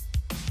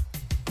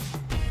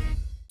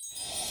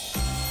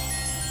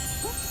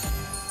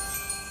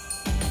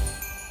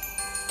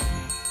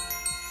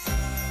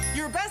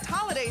 Your best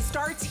holiday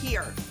starts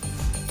here.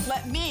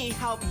 Let me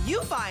help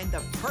you find the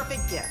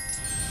perfect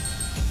gift.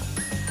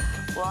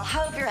 Well, I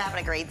hope you're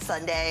having a great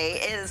Sunday.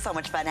 It is so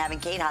much fun having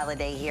Kate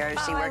Holiday here.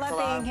 She works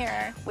along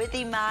with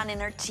Iman and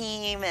her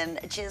team, and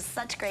she has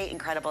such great,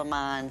 incredible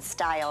Iman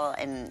style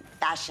and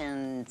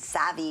fashion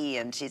savvy,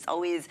 and she's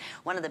always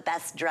one of the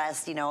best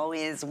dressed, you know,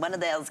 always one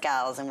of those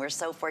gals, and we're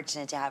so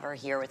fortunate to have her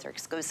here with her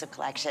exclusive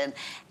collection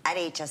at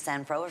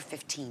HSN for over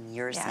 15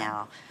 years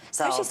now.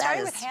 So she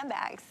started with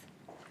handbags.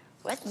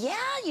 What? Yeah,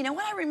 you know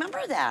what? I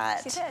remember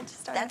that. She did. She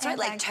started that's right,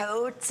 like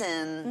totes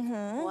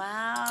and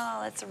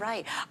wow, that's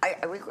right.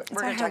 We're going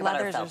to talk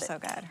about her velvet. Her leathers are so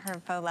good. Her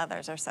faux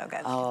leathers are so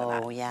good.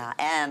 Oh yeah,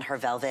 and her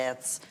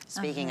velvets.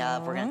 Speaking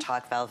of, we're going to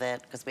talk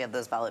velvet because we have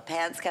those velvet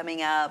pants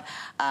coming up.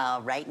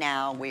 Right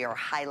now, we are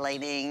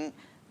highlighting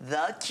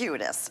the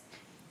cutest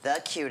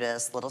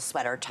little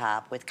sweater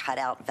top with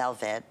cutout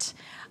velvet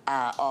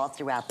all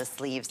throughout the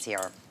sleeves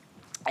here.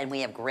 And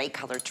we have great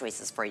color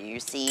choices for you. You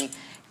see,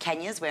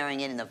 Kenya's wearing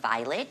it in the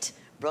violet.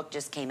 Brooke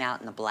just came out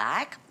in the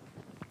black.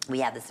 We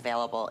have this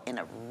available in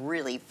a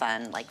really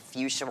fun, like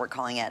fuchsia, we're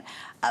calling it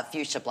a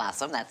fuchsia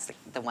blossom. That's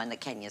the one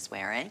that Kenya's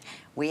wearing.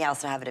 We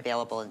also have it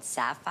available in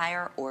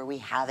sapphire, or we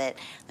have it,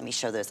 let me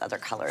show those other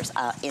colors,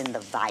 in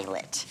the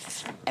violet.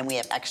 And we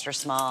have extra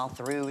small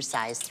through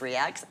size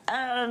 3X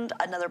and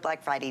another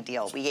Black Friday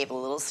deal. We gave a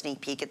little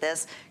sneak peek at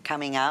this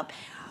coming up.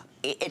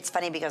 It's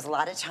funny because a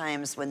lot of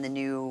times when the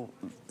new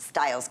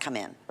styles come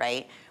in,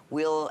 right,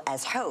 we'll,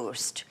 as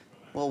host,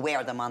 will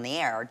wear them on the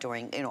air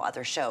during, you know,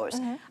 other shows.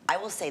 I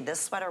will say this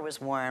sweater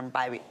was worn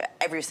by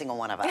every single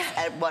one of us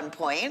at one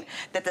point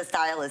that the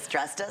stylist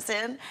dressed us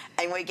in,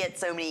 and we get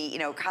so many, you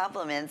know,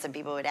 compliments, and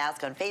people would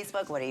ask on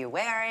Facebook, what are you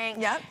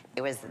wearing? Yep.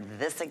 It was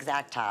this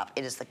exact top.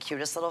 It is the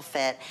cutest little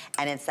fit,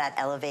 and it's that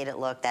elevated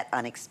look, that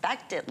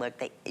unexpected look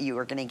that you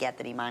are gonna get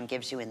that Iman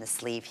gives you in the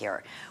sleeve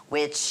here,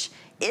 which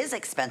is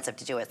expensive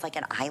to do. It's like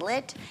an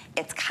eyelet.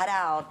 It's cut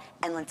out,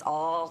 and it's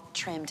all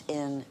trimmed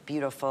in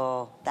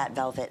beautiful, that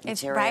velvet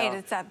material. Right,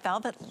 it's that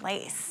velvet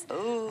lace.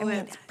 Ooh, I mean,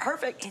 it's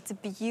perfect. It's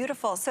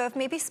beautiful. So if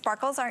maybe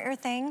sparkles aren't your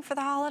thing for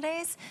the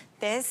holidays,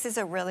 this is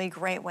a really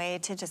great way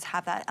to just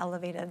have that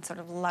elevated sort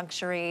of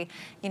luxury,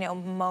 you know,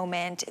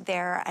 moment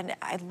there. And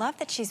I love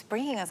that she's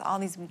bringing us all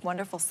these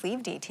wonderful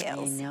sleeve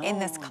details in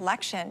this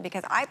collection,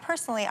 because I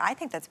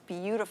think that's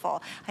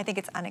beautiful. I think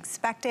it's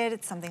unexpected.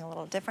 It's something a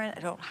little different.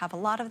 I don't have a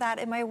lot of that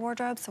in my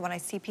wardrobe, so when I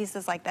see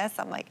pieces like this,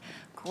 I'm like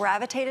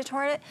gravitated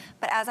toward it.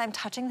 But as I'm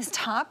touching this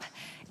top,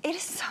 it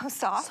is so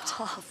soft.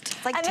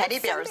 It's like teddy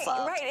bear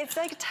soft. Right, it's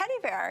like a teddy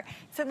bear.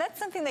 So that's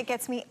something that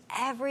gets me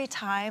every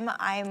time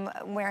I'm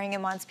wearing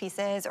Iman's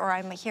pieces or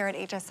I'm here at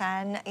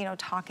HSN, you know,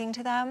 talking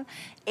to them,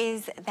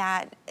 is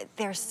that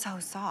they're so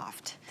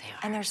soft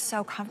and they're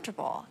so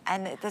comfortable.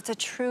 And that's a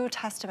true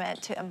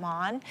testament to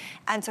Iman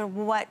and so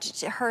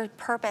what her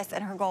purpose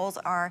and her goals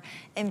are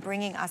in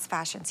bringing us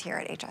fashions here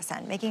at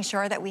HSN, making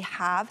sure that we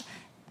have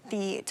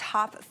the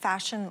top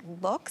fashion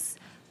looks,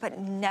 but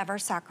never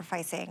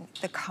sacrificing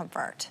the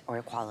comfort.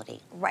 Or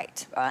quality.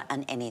 Right.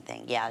 On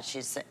anything. Yeah, she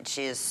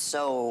is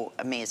so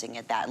amazing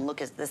at that. And look,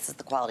 this is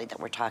the quality that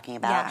we're talking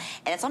about. Yeah.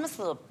 And it's almost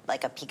a little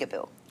like a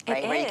peekaboo.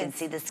 Right, where you can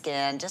see the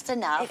skin just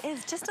enough. It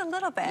is, just a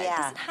little bit. Yeah. It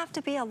doesn't have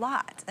to be a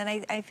lot. And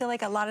I feel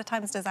like a lot of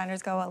times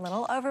designers go a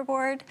little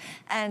overboard.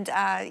 And,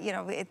 you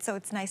know, so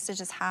it's nice to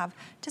just have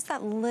just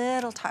that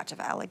little touch of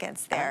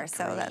elegance there.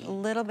 So that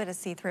little bit of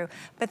see-through.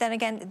 But then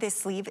again, this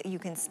sleeve, you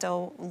can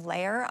still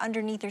layer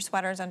underneath your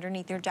sweaters,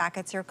 underneath your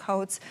jackets, your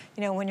coats,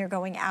 you know, when you're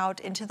going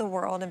out into the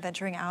world and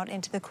venturing out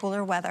into the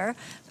cooler weather.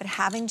 But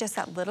having just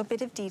that little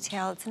bit of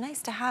detail, it's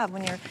nice to have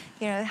when you're,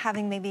 you know,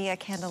 having maybe a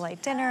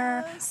candlelight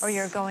dinner or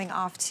you're going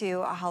off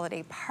to a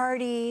holiday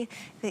party,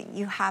 that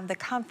you have the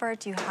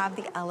comfort, you have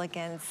the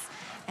elegance,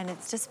 and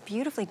it's just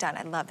beautifully done.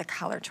 I love the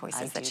color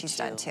choices that she's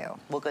done too.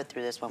 We'll go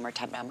through this one more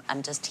time.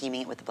 I'm just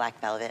teaming it with the black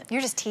velvet.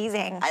 You're just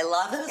teasing. I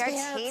love those You're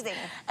pants. teasing.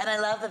 And I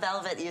love the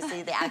velvet. You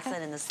see the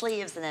accent in the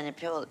sleeves, and then you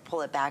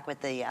pull it back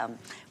with the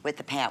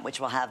pant, which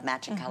will have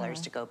matching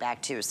colors to go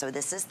back to. So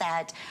this is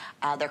that,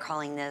 they're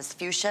calling this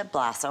fuchsia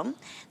blossom.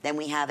 Then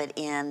we have it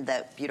in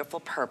the beautiful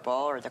purple,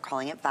 or they're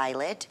calling it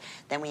violet.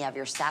 Then we have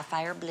your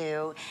sapphire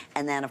blue,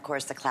 and then of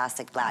course the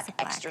classic black.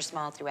 Extra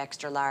small through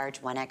extra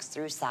large, 1X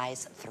through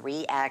size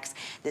 3X.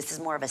 This is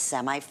more of a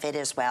semi-fit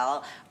as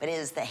well, but it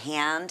is the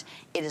hand,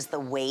 it is the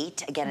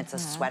weight. Again, it's a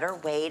sweater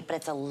weight, but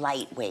it's a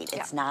light weight.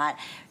 It's not,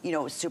 you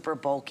know, super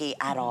bulky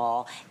at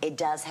all. It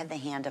does have the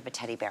hand of a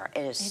teddy bear.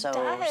 It is so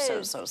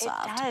soft.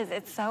 It does.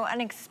 It's so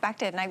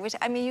unexpected. And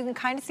I mean, you can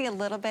kind of see a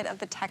little bit of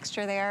the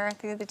texture there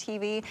through the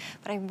TV,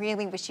 but I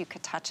really wish you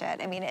could touch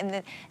it. I mean,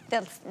 and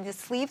the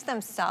sleeves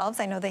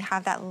themselves, I know they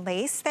have that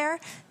lace there.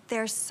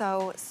 They're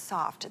so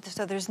soft.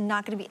 So there's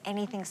not gonna be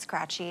anything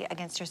scratchy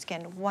against your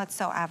skin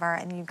whatsoever.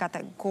 And you've got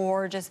that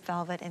gorgeous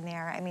velvet in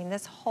there. I mean,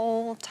 this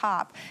whole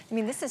top, I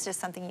mean, this is just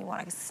something you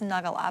wanna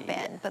snuggle up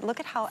in. But look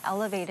at how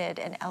elevated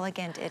and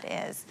elegant it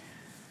is.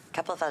 A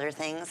couple of other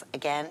things.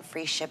 Again,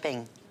 free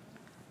shipping.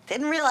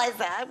 Didn't realize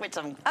that, which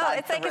I'm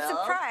it's like a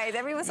surprise.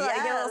 Every once in a while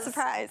you get a little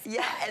surprise.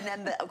 Yeah, and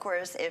then of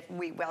course, if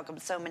we welcome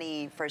so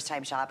many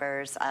first-time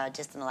shoppers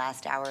just in the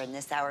last hour and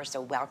this hour,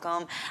 so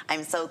welcome.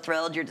 I'm so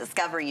thrilled you're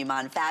discovering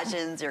Iman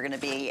Fashions. You're gonna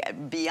be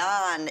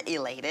beyond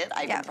elated,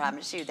 I can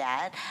promise you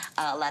that.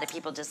 A lot of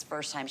people just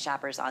first-time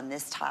shoppers on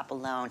this top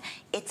alone.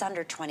 It's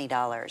under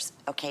 $20,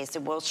 okay? So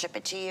we'll ship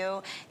it to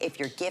you. If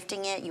you're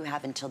gifting it, you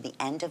have until the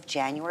end of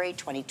January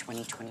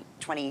 2024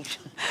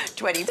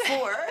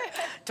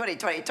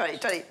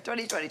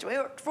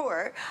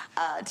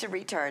 to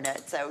return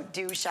it. So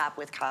do shop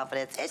with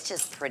confidence. It's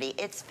just pretty,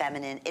 it's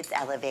feminine, it's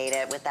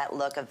elevated with that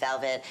look of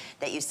velvet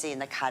that you see in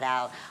the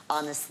cutout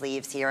on the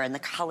sleeves here, and the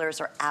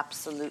colors are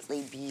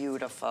absolutely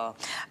beautiful.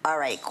 All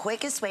right,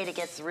 quickest way to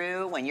get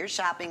through when you're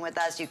shopping with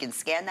us, you can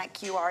scan that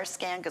QR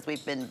scan because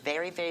we've been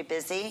very, very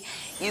busy.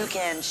 You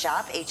can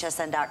shop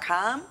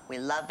hsn.com. We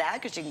love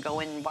that because you can go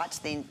in and watch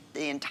the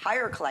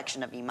entire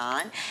collection of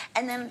Iman.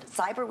 And then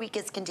Cyber Week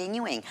is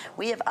continuing.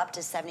 We have up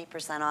to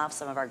 70% off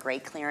some of our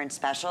great clearance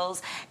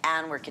specials,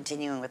 and we're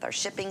continuing with our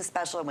shipping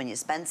special. When you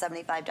spend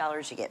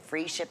 $75, you get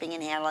free shipping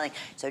and handling.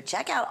 So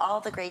check out all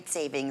the great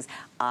savings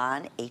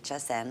on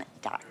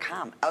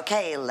hsn.com.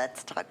 Okay,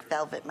 let's talk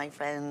velvet, my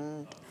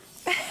friend.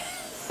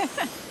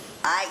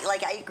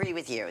 I agree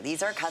with you.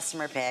 These are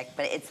customer pick,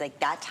 but it's like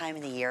that time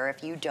of the year.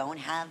 If you don't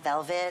have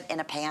velvet in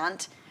a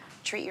pant,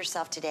 treat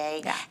yourself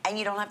today. Yeah. And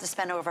you don't have to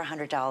spend over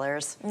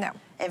 $100. No.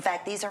 In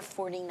fact, these are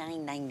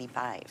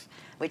 $49.95,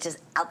 which is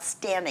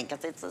outstanding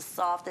because it's the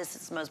softest,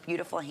 it's the most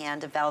beautiful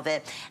hand of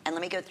velvet. And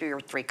let me go through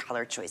your 3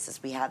 color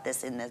choices. We have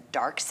this in the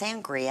dark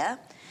sangria.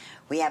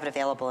 We have it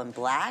available in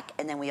black,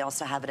 and then we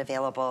also have it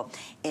available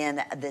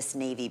in this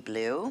navy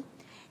blue.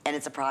 And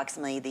it's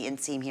approximately, the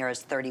inseam here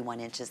is 31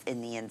 inches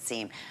in the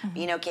inseam.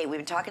 You know, Kate, we've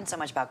been talking so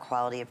much about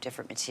quality of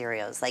different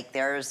materials. Like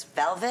there's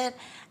velvet,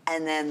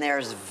 and then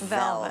there's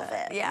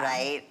velvet, yeah.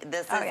 right?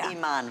 This is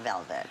Iman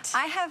velvet.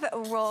 I have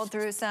rolled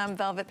through some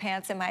velvet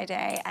pants in my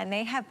day, and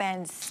they have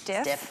been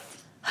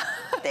stiff.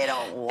 They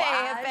don't wash. They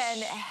have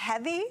been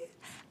heavy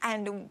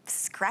and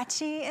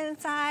scratchy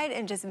inside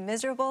and just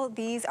miserable.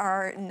 These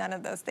are none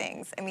of those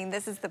things. I mean,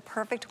 this is the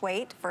perfect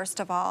weight.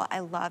 First of all, I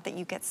love that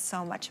you get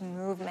so much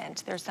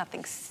movement. There's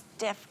nothing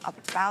stiff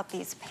about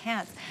these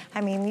pants.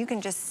 I mean, you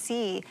can just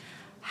see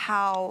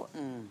how,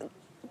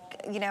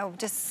 you know,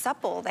 just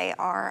supple they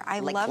are. I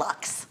like love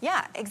Lux.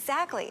 Yeah,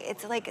 exactly.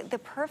 It's like the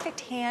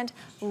perfect hand.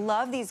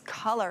 Love these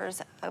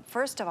colors.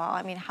 First of all,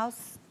 I mean, how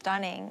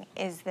stunning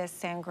is this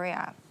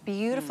sangria?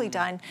 Beautifully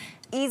done.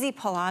 Easy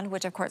pull on,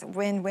 which of course,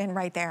 win-win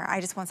right there. I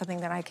just want something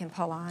that I can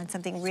pull on,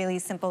 something really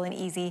simple and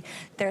easy.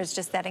 There's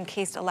just that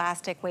encased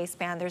elastic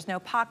waistband. There's no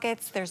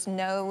pockets, there's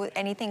no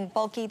anything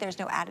bulky, there's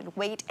no added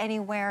weight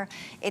anywhere.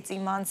 It's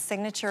Iman's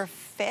signature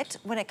fit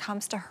when it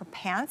comes to her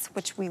pants,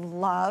 which we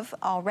love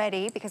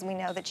already because we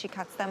know that she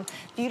cuts them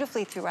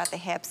beautifully throughout the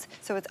hips.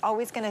 So it's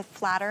always gonna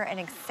flatter and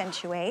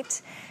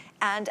accentuate.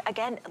 And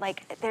again,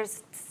 like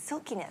there's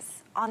silkiness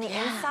on the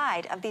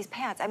inside of these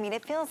pants. I mean,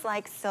 it feels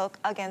like silk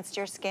against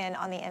your skin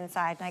on the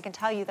inside. And I can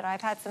tell you that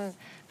I've had some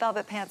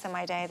velvet pants in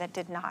my day that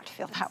did not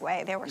feel that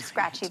way. They were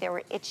scratchy, they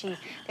were itchy,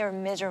 they were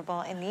miserable.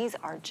 And these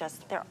are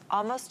just, they're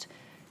almost,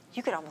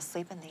 you could almost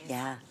sleep in these.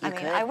 Yeah, I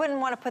mean, I wouldn't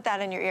want to put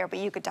that in your ear, but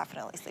you could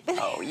definitely sleep in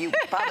these. Oh, you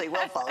probably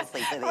will fall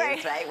asleep in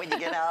these, right? When you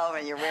get home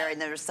and you're wearing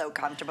them, they're so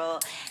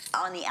comfortable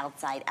on the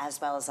outside as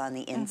well as on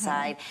the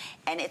inside.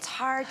 And it's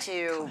hard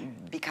to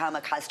become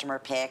a customer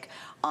pick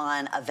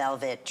on a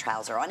velvet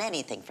trouser, on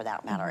anything for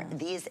that matter.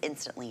 These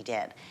instantly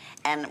did.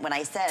 And when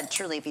I said,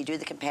 truly, if you do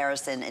the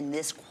comparison in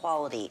this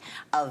quality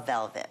of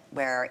velvet,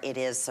 where it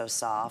is so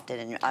soft,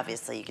 and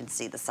obviously you can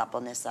see the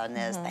suppleness on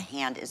this, the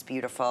hand is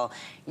beautiful,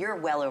 you're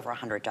well over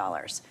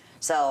 $100.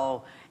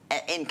 So,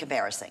 in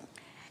comparison.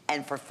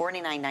 And for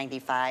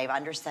 $49.95,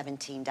 under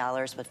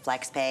 $17 with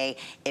FlexPay,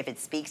 if it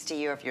speaks to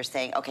you, if you're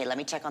saying, okay, let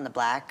me check on the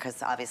black,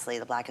 because obviously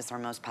the black is our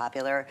most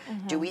popular,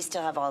 do we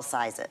still have all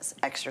sizes?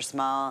 Extra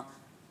small?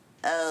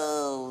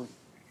 Oh,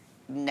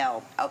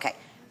 no. Okay.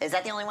 Is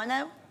that the only one,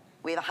 though?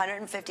 We have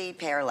 150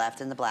 pair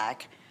left in the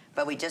black,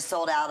 but we just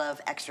sold out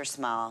of extra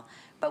small,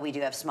 but we do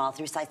have small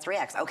through size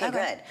 3X. Okay,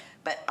 good.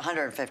 But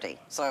 150.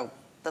 So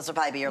this will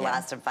probably be your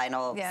last and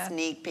final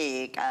sneak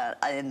peek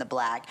in the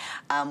black.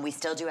 We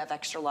still do have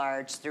extra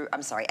large through,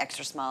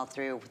 extra small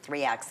through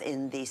 3X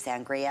in the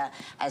sangria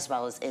as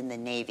well as in the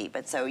navy.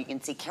 But so you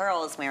can see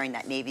Carol is wearing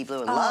that navy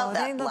blue. Love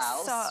that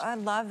blouse. I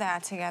love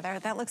that together.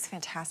 That looks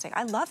fantastic.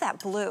 I love that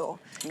blue.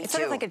 It's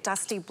sort of like a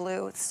dusty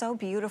blue. It's so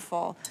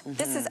beautiful.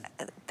 This is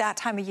that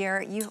time of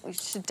year. You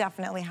should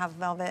definitely have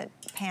velvet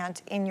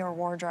pant in your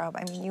wardrobe.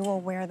 I mean, you will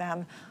wear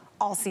them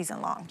all season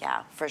long.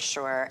 Yeah, for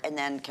sure. And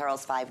then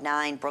Carol's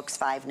 5'9", Brooke's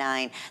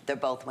 5'9". They're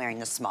both wearing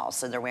the small.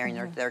 So they're wearing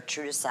their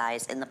true to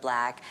size in the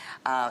black,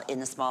 in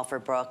the small for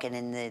Brooke, and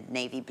in the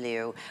navy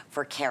blue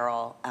for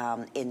Carol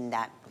in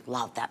that.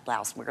 Love that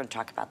blouse. We're going to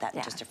talk about that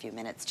in just a few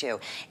minutes,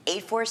 too.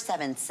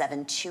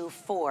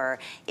 847-724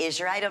 is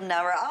your item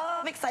number. Oh,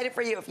 I'm excited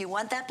for you. If you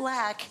want that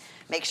black,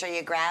 make sure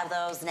you grab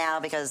those now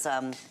because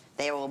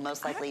they will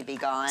most likely be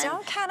gone.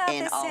 Don't count out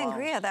this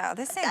sangria, though.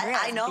 This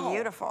sangria is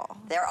beautiful.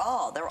 They're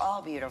all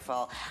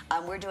beautiful.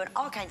 We're doing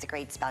all kinds of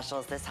great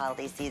specials this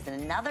holiday season.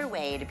 Another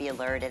way to be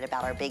alerted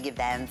about our big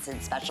events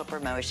and special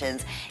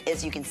promotions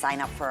is you can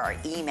sign up for our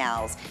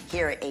emails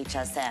here at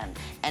HSN.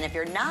 And if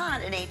you're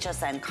not an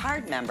HSN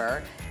card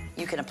member,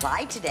 you can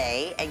apply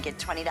today and get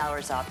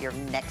 $20 off your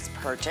next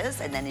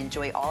purchase and then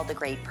enjoy all the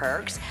great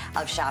perks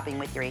of shopping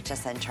with your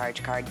HSN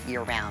charge card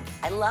year-round.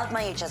 I love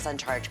my HSN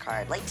charge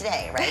card, like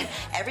today, right?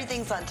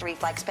 Everything's on 3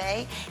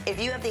 FlexPay. If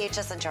you have the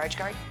HSN charge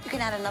card, you can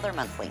add another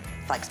monthly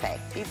FlexPay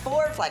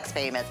before Flex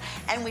payments,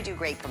 and we do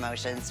great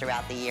promotions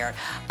throughout the year.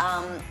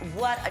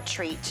 What a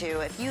treat,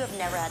 too. If you have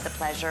never had the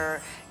pleasure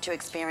to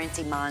experience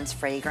Iman's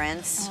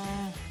fragrance,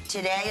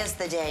 today is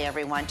the day,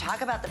 everyone.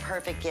 Talk about the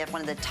perfect gift.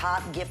 One of the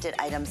top gifted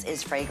items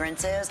is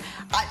fragrances.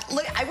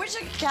 Look, I wish I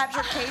could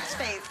capture Kate's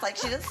face like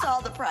she just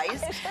saw the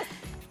price.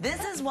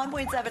 This is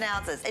 1.7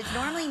 ounces. It's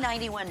normally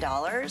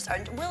 $91,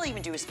 or we'll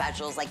even do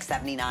specials like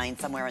 $79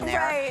 somewhere in there.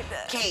 Right.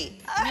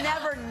 Kate,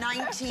 never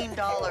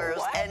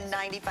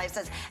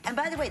 $19.95. And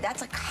by the way,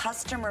 that's a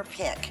customer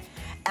pick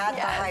at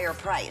the higher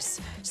price.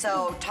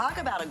 So talk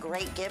about a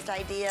great gift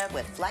idea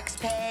with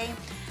FlexPay.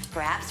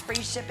 perhaps free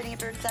shipping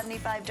if you're at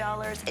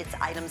 $75. It's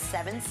item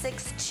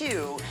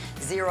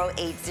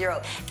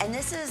 762080. And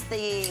this is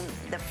the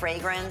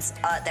fragrance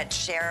that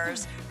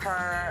shares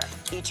her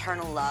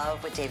eternal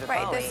love with David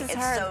Bowie. It's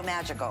so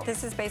magical.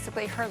 This is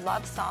basically her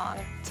love song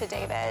to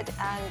David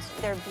and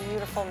their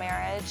beautiful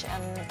marriage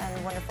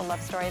and wonderful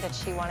love story that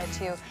she wanted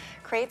to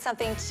create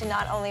something to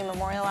not only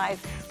memorialize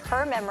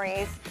her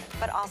memories,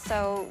 but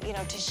also, you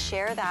know, to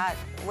share that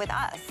with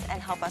us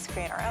and help us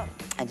create our own.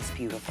 And it's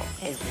beautiful.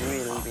 It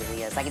really,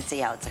 really is. I can see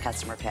how it's a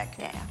customer pick.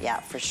 Yeah,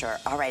 for sure.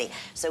 Alrighty,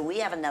 so we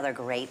have another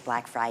great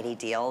Black Friday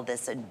deal.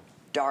 This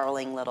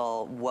darling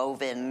little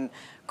woven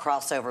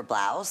crossover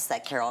blouse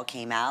that Carol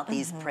came out.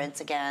 These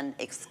prints, again,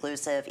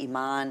 exclusive.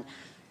 Iman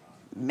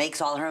makes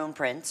all her own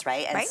prints,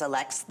 right? And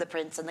selects the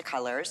prints and the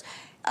colors.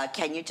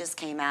 Kenya just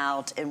came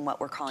out in what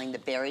we're calling the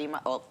berry,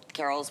 well,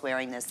 Carol's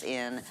wearing this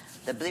in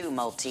the blue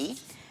multi,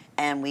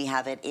 and we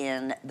have it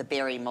in the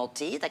berry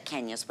multi that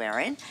Kenya's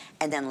wearing.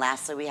 And then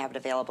lastly, we have it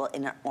available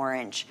in an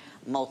orange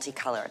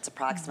multicolor. It's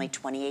approximately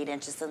 28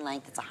 inches in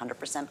length. It's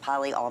 100%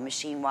 poly, all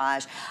machine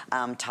wash,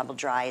 tumble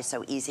dry,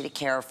 so easy to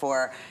care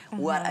for.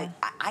 What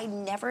I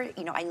never,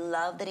 you know, I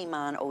love that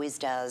Iman always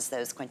does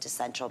those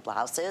quintessential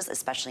blouses,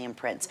 especially in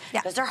prints,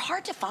 because they're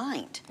hard to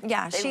find.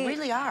 Yeah, they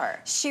really are.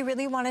 She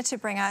really wanted to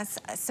bring us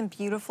some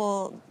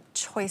beautiful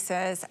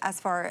choices as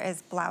far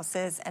as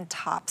blouses and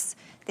tops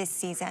this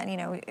season. You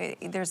know,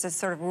 there's a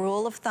sort of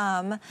rule of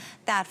thumb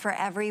that for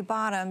every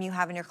bottom you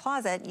have in your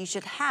closet, you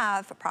should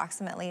have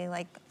approximately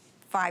like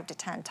 5 to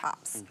 10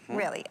 tops,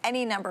 really,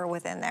 any number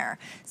within there.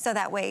 So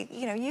that way,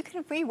 you know, you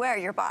can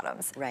rewear your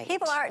bottoms.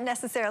 People aren't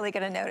necessarily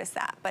gonna notice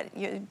that, but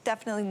you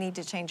definitely need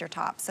to change your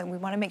tops. So we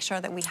wanna make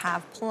sure that we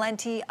have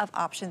plenty of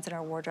options in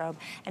our wardrobe,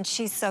 and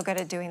she's so good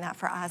at doing that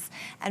for us.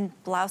 And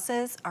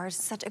blouses are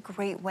such a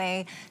great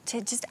way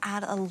to just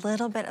add a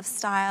little bit of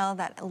style,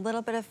 that a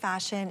little bit of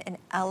fashion, and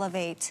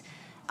elevate,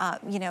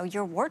 you know,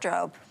 your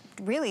wardrobe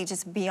really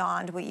just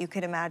beyond what you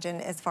could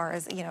imagine as far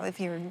as, you know, if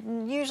you're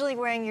usually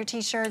wearing your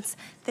t-shirts,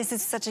 this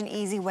is such an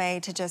easy way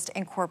to just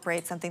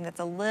incorporate something that's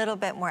a little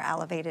bit more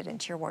elevated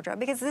into your wardrobe,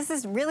 because this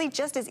is really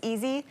just as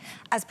easy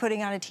as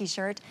putting on a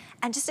t-shirt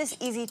and just as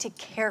easy to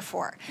care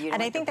for.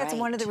 And I think that's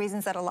one of the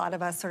reasons that a lot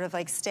of us sort of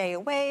like stay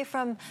away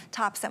from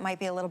tops that might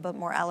be a little bit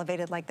more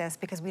elevated like this,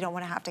 because we don't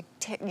want to have to,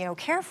 you know,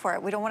 care for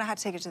it. We don't want to have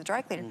to take it to the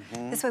dry cleaner.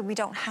 This way we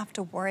don't have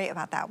to worry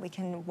about that. We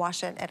can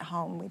wash it at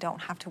home. We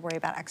don't have to worry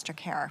about extra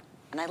care.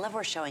 And I love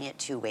we're showing it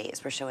two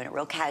ways. We're showing it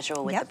real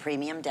casual with the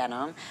premium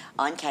denim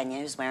on Kenya,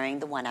 who's wearing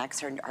the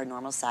 1X, her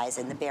normal size,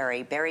 and the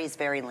berry. Berry is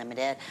very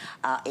limited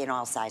in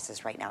all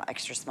sizes right now,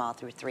 extra small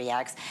through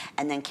 3X.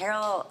 And then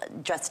Carol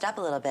dressed up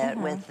a little bit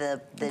with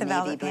the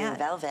navy blue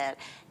velvet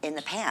in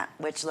the pant,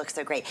 which looks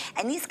so great.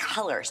 And these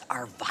colors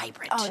are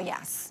vibrant. Oh,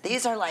 yes.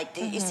 These are like,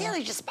 you see how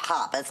they just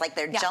pop? It's like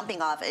they're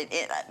jumping off,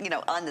 you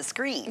know, on the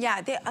screen.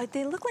 Yeah,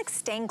 they look like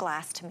stained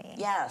glass to me.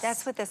 Yes.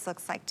 That's what this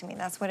looks like to me.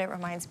 That's what it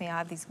reminds me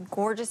of, these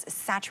gorgeous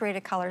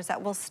saturated colors that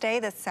will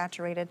stay this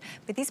saturated.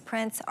 But these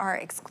prints are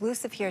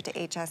exclusive here to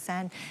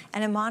HSN.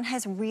 And Iman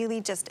has really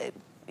just,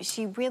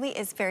 she really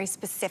is very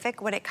specific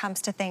when it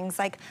comes to things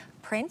like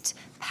print,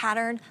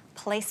 pattern,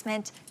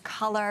 placement,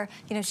 color.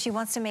 You know, she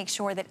wants to make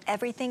sure that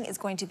everything is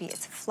going to be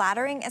as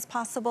flattering as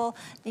possible,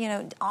 you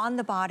know, on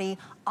the body,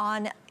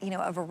 on, you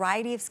know, a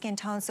variety of skin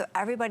tones, so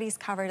everybody's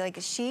covered. Like,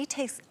 she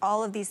takes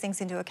all of these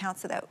things into account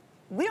so that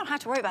we don't have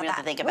to worry about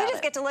that. We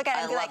just get to look at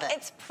it and be like,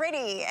 it's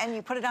pretty, and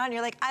you put it on,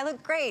 you're like, I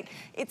look great.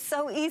 It's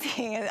so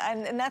easy,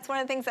 and that's one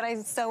of the things that I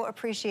so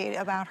appreciate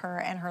about her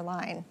and her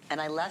line.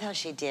 And I love how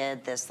she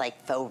did this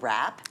like faux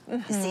wrap.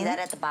 You see that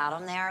at the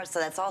bottom there?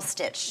 So that's all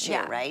stitched too,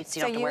 right?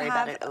 So you don't have to worry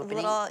about it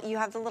opening. You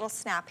have the little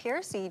snap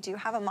here, so you do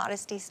have a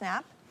modesty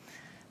snap.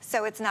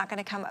 So it's not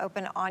gonna come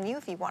open on you.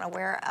 If you wanna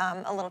wear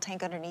a little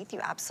tank underneath, you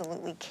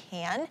absolutely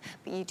can,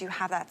 but you do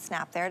have that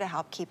snap there to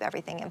help keep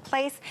everything in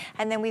place.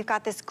 And then we've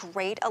got this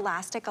great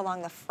elastic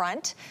along the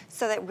front,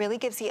 so that really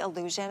gives the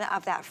illusion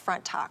of that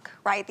front tuck,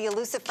 right? The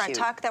elusive front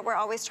tuck that we're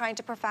always trying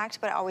to perfect,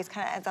 but it always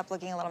kind of ends up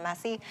looking a little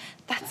messy.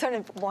 That's sort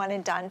of one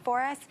and done for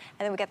us.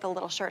 And then we get the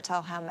little shirt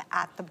tail hem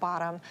at the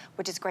bottom,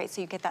 which is great,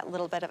 so you get that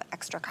little bit of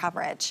extra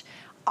coverage.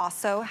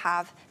 Also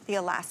have the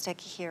elastic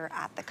here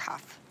at the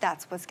cuff.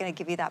 That's what's gonna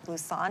give you that blue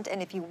slant.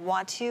 And if you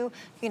want to,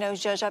 you know,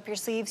 zhuzh up your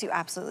sleeves, you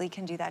absolutely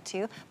can do that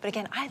too. But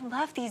again, I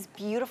love these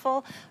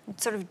beautiful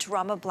sort of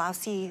drama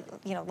blousey,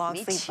 you know, long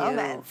sleeve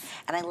moments.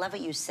 And I love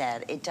what you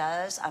said. It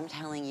does, I'm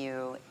telling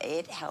you,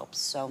 it helps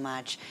so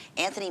much.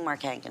 Anthony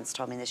Mark Hankins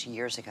told me this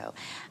years ago.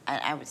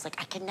 And I was like,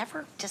 I can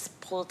never just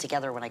pull it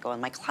together when I go in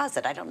my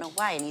closet. I don't know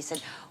why. And he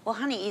said, well,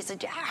 honey, he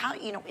said, how,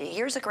 you know,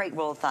 here's a great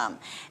rule of thumb.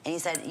 And he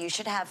said, you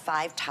should have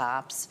 5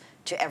 tops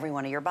to every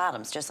one of your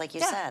bottoms, just like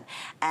you said.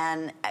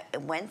 And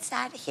once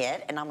that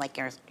hit, and I'm like,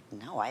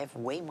 no, I have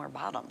way more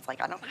bottoms.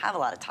 Like, I don't have a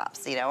lot of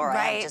tops, you know, or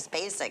I have just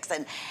basics.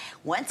 And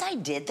once I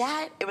did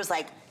that, it was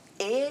like,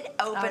 It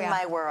opened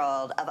my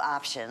world of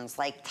options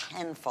like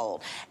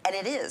tenfold. And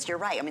it is, you're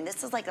right. I mean,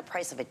 this is like the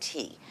price of a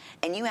tee.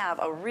 And you have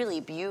a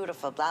really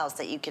beautiful blouse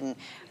that you can,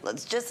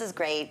 it's just as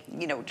great,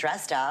 you know,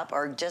 dressed up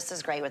or just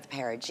as great with a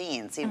pair of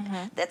jeans.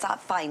 That's a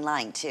fine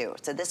line too.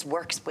 So this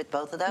works with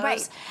both of those.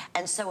 Right.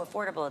 And so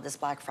affordable at this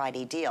Black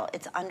Friday deal.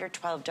 It's under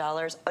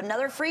 $12.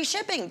 Another free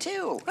shipping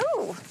too.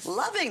 Ooh.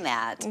 Loving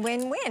that.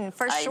 Win-win,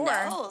 for sure.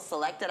 I know.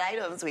 Selected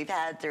items we've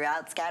had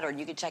throughout Scattered.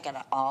 You can check it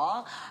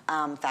all.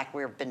 In fact,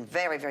 we've been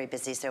very, very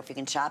busy. So if you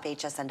can shop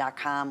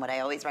hsn.com, what I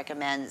always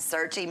recommend,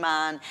 search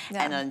Iman,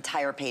 and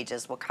entire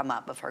pages will come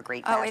up of her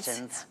great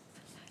fashions.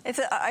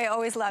 I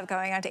always love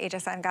going onto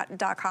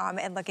hsn.com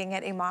and looking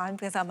at Iman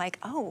because I'm like,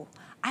 oh,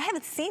 I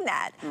haven't seen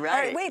that.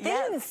 Right. Or, wait, they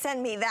didn't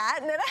send me that.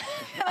 And then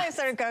I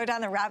sort of go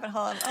down the rabbit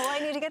hole of, oh, I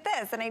need to get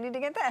this, and I need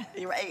to get that.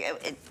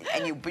 Right.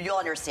 And you'll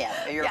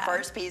understand. Your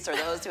first piece, or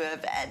those who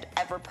have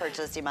ever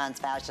purchased Iman's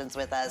fashions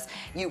with us,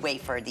 you wait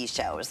for these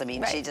shows. I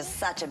mean, she just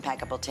such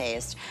impeccable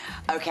taste.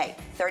 Okay,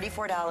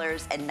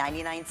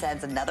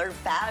 $34.99, another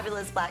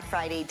fabulous Black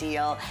Friday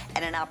deal,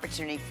 and an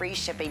opportunity, free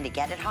shipping to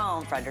get it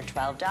home for under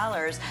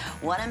 $12.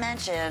 Want to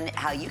mention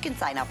how you can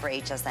sign up for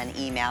HSN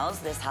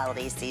emails this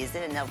holiday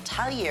season, and they'll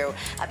tell you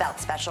about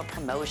special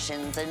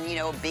promotions and, you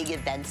know, big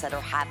events that are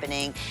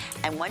happening.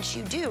 And once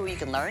you do, you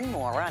can learn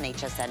more on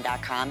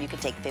hsn.com. You can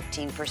take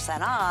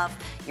 15% off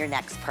your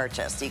next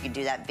purchase. So you can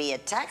do that via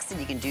text, and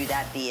you can do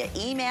that via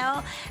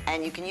email,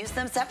 and you can use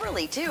them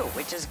separately too,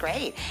 which is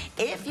great.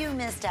 If you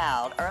missed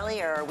out,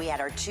 earlier we had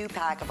our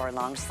 2-pack of our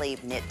long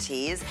sleeve knit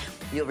tees.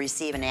 You'll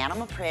receive an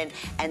animal print,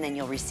 and then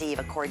you'll receive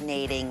a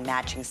coordinating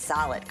matching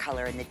solid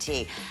color in the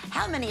tee.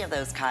 How many of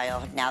those, Kyle,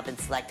 have now been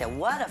selected?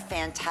 What a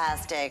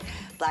fantastic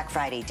Black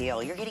Friday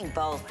deal. You're getting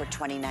both for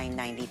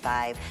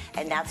 $29.95,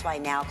 and that's why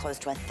now close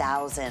to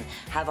 1,000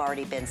 have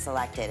already been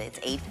selected. It's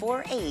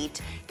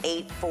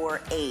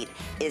 848-848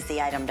 is the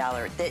item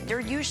dollar. They're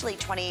usually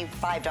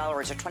 $25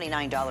 or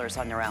 $29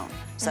 on their own.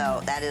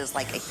 So that is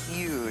like a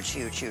huge,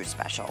 huge, huge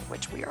special,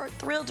 which we are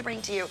thrilled to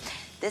bring to you.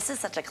 This is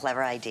such a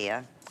clever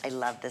idea. I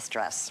love this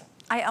dress.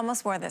 I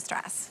almost wore this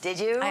dress. Did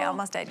you? I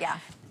almost did, yeah.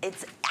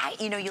 It's,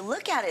 you know, you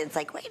look at it, it's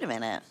like, wait a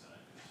minute.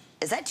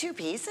 Is that 2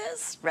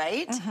 pieces,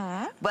 right?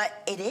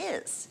 But it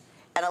is.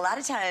 And a lot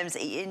of times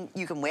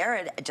you can wear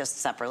it just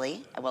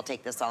separately. I will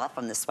take this off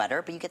from the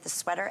sweater, but you get the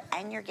sweater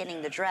and you're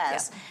getting the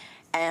dress.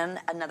 And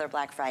another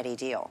Black Friday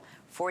deal.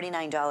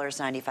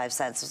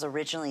 $49.95. It was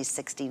originally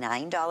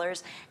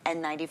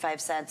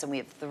 $69.95, and we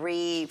have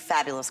 3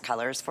 fabulous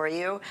colors for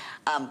you.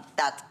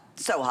 That's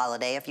so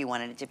holiday if you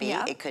wanted it to be.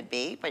 It could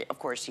be, but of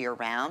course year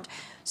round.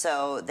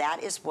 So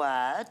that is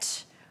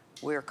what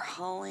we're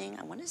calling,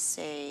 I want to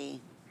say,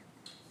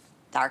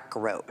 dark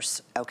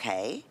rose,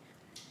 okay.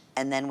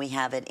 And then we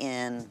have it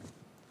in,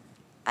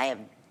 the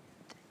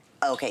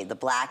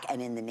black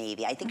and in the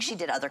navy. I think she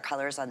did other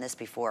colors on this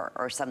before,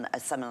 or a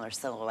similar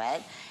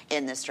silhouette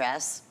in this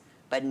dress,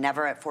 but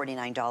never at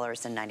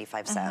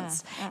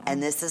 $49.95. And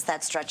this is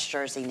that stretch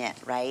jersey knit,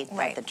 right?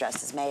 That the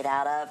dress is made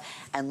out of.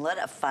 And what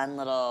a fun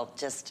little,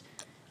 it's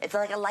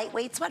like a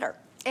lightweight sweater.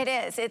 It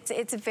is.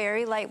 It's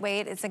very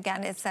lightweight. It's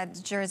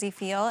that jersey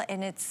feel,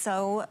 and it's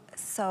so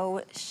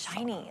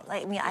shiny.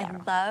 Like, I mean, I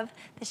love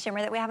the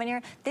shimmer that we have in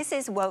here. This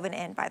is woven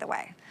in, by the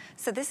way.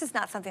 So this is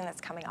not something that's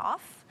coming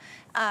off.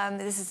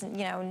 This is,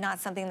 you know, not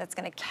something that's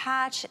going to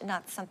catch,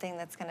 not something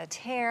that's going to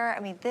tear. I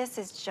mean, this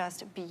is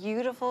just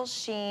beautiful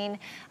sheen.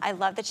 I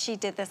love that she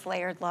did this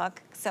layered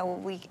look. So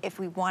if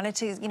we wanted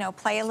to, you know,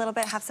 play a little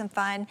bit, have some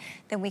fun,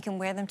 then we can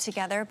wear them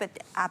together,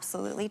 but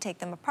absolutely take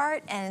them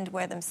apart and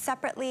wear them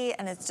separately.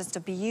 And it's just a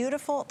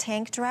beautiful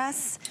tank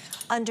dress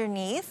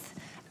underneath.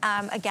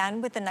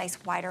 Again, with the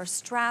nice wider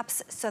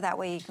straps, so that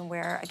way you can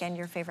wear, again,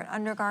 your favorite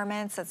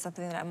undergarments. That's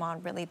something that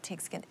Iman really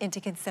takes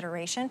into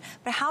consideration.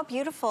 But how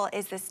beautiful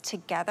is this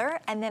together?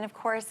 And then, of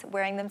course,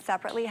 wearing them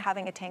separately,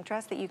 having a tank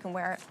dress that you can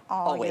wear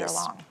all year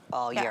long.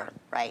 All year,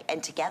 right.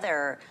 And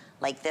together,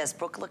 like this,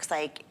 Brooke looks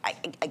like,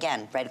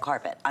 again, red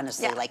carpet,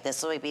 honestly. Like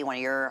this would be one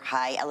of your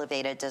high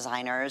elevated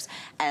designers,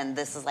 and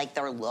this is like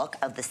their look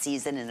of the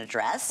season in a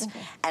dress.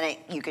 And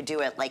you could do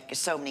it like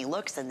so many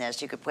looks in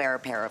this. You could wear a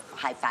pair of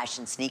high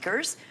fashion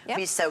sneakers,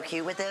 be so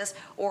cute with this,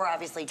 or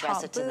obviously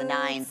dress it to the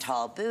 9,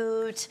 tall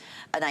boot,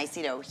 a nice,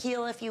 you know,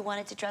 heel if you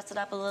wanted to dress it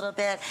up a little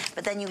bit,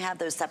 but then you have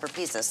those separate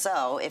pieces.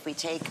 So if we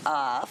take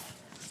off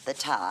the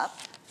top,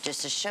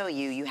 just to show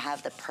you, you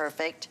have the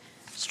perfect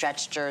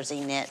stretch jersey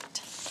knit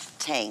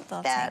tank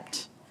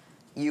that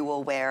you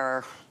will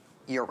wear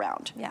year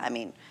round. I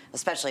mean,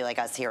 especially like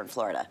us here in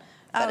Florida.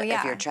 But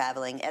if you're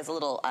traveling, as a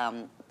little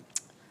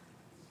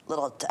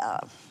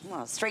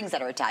strings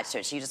that are attached to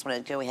it, so you just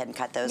want to go ahead and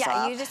cut those off.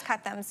 Yeah, you just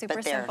cut them,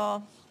 super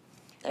simple.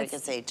 Like I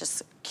say,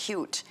 just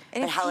cute,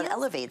 And but how it feels-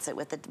 elevates it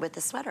with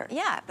the sweater.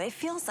 Yeah, but it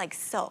feels like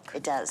silk.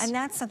 It does. And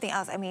that's something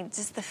else. I mean,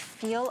 just the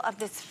feel of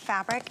this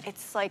fabric,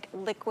 it's like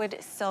liquid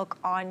silk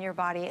on your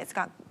body. It's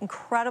got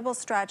incredible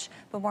stretch,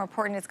 but more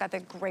important, it's got the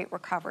great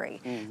recovery.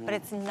 But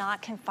it's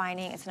not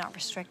confining, it's not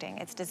restricting.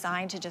 It's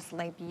designed to just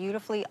lay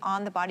beautifully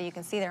on the body. You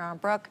can see there on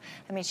Brooke.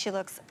 I mean, she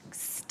looks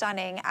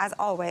stunning as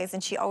always,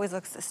 and she always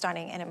looks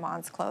stunning in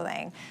Iman's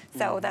clothing.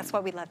 So that's why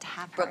we love to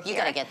have her Brooke, you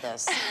here. gotta get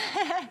this.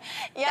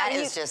 Yeah, that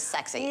is just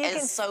sexy.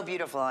 It's so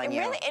beautiful on you.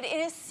 Really, it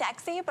is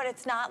sexy, but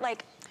it's not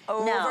like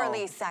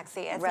overly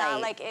sexy. It's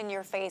not like in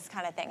your face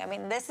kind of thing. I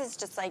mean, this is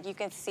just like, you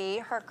can see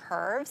her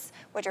curves,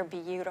 which are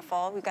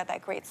beautiful. We've got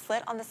that great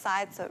slit on the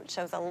side, so it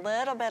shows a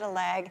little bit of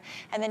leg.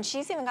 And then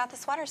she's even got the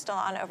sweater still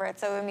on over it.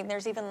 So, I mean,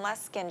 there's even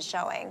less skin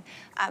showing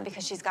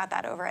because she's got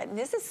that over it. And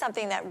this is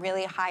something that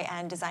really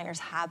high-end designers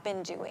have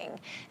been doing.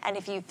 And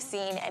if you've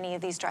seen any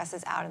of these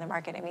dresses out in the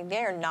market, I mean,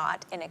 they're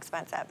not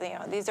inexpensive. You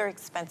know, these are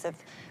expensive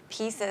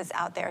pieces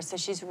out there. So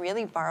she's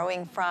really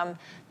borrowing from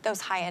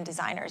those high-end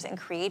designers and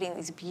creating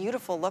these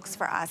beautiful looks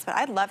for us. But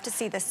I'd love to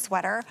see this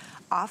sweater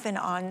off and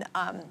on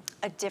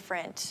a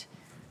different,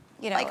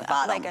 you know, like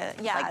bottom, like a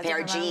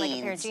pair of jeans. like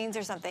a pair of jeans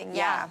or something.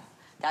 Yeah.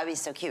 That would be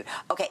so cute.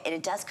 Okay, and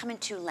it does come in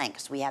 2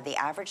 lengths. We have the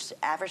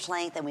average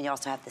length, and we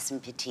also have this in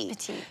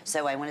petite.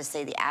 So I want to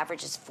say the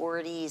average is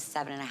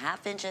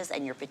 47.5 inches,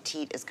 and your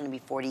petite is going to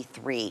be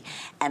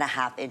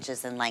 43.5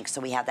 inches in length.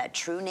 So we have that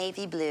true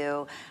navy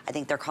blue. I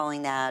think they're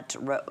calling that,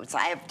 so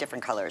I have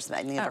different colors, but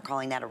I think they're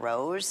calling that a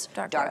rose,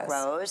 dark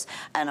rose.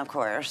 And of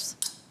course,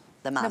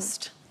 the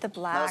must. The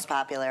black. Most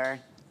popular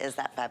is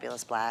that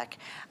fabulous black.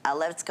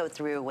 Let's go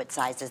through what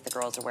sizes the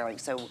girls are wearing.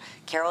 So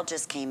Carol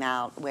just came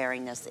out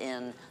wearing this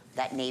in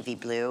that navy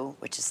blue,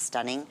 which is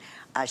stunning.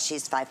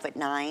 She's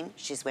 5'9".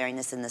 She's wearing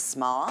this in the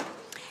small.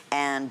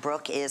 And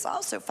Brooke is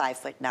also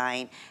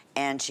 5'9",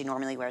 and she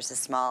normally wears the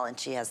small, and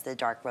she has the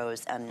dark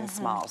rose and the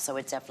small. So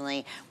it's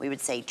definitely, we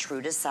would say,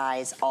 true to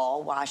size,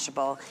 all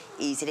washable,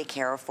 easy to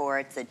care for.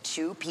 It's the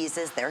 2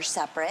 pieces, they're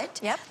separate.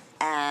 Yep.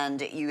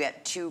 And you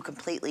get 2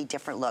 completely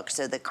different looks.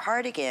 So the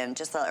cardigan,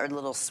 just a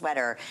little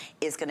sweater,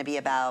 is gonna be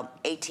about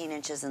 18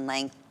 inches in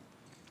length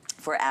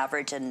for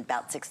average, and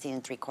about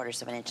 16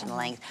 3/4 of an inch in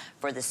length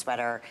for the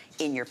sweater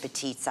in your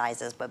petite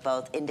sizes, but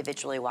both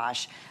individually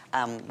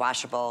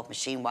washable,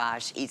 machine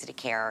wash, easy to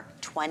care,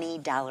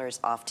 $20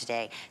 off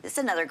today. This is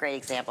another great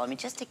example. I mean,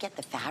 just to get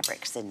the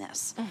fabrics in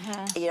this,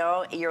 you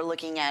know, you're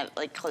looking at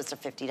like close to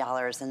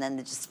 $50, and then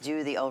to just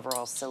do the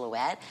overall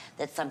silhouette,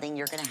 that's something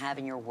you're gonna have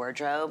in your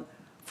wardrobe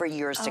for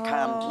years to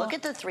come. Look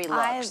at the 3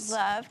 looks.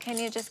 I love,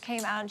 Kenya just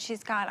came out and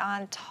she's got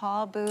on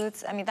tall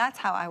boots. I mean, that's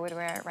how I would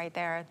wear it right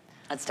there.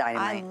 That's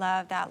dynamite. I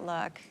love that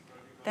look.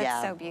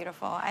 That's so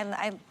beautiful.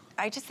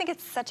 I just think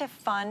it's such a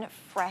fun,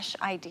 fresh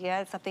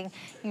idea. It's something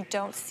you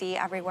don't see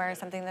everywhere,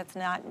 something that's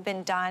not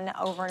been done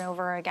over and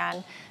over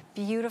again.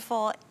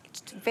 Beautiful,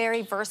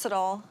 very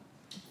versatile,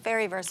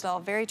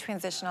 very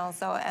transitional.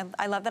 So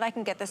I love that I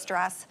can get this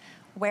dress,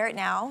 wear it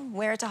now,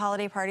 wear it to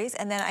holiday parties,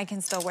 and then I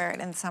can still wear it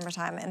in the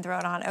summertime and throw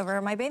it on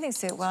over my bathing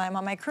suit while I'm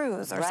on my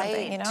cruise or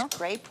something, you know?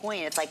 Great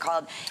point. It's like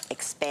called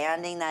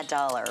expanding that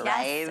dollar,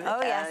 right?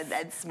 Oh, yes.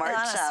 And smart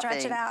shopping.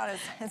 Stretch it out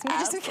as much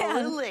as we can.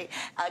 Absolutely.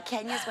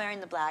 Kenya's wearing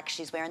the black.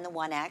 She's wearing the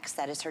 1X.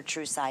 That is her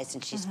true size,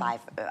 and she's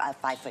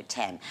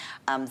 5'10".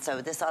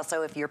 So this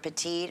also, if you're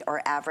petite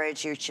or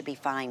average, you should be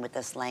fine with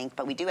this length.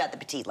 But we do have the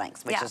petite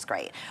lengths, which is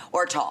great.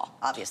 Or tall,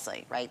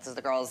 obviously, right? So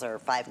the girls are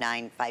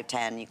 5'9",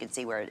 5'10". You can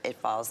see where it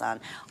falls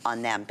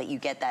on them. But you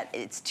get that,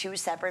 it's 2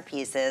 separate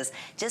pieces,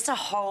 just a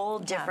whole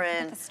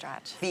different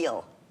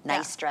feel.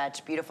 Nice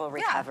stretch, beautiful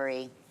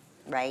recovery,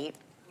 right?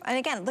 And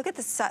again, look at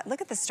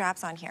the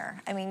straps on here.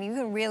 I mean, you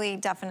can really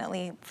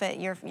definitely fit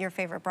your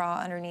favorite bra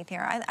underneath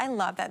here. I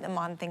love that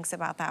Iman thinks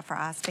about that for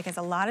us, because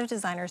a lot of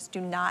designers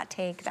do not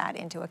take that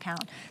into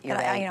account. You're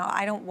right. You know,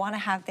 I don't want to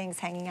have things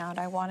hanging out.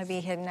 I want to be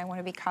hidden. I want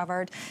to be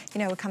covered. You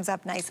know, it comes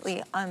up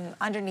nicely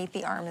underneath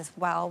the arm as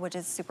well, which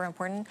is super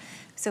important.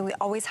 So we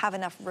always have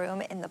enough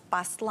room in the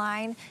bust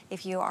line.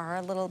 If you are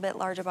a little bit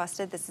larger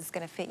busted, this is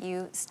going to fit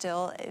you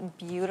still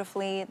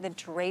beautifully. The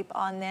drape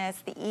on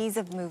this, the ease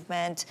of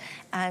movement,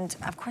 and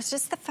of course,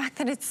 just the fact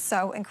that it's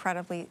so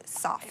incredibly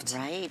soft.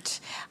 Right.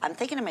 I'm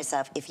thinking to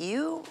myself, if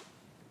you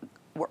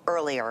were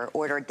earlier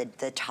ordered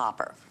the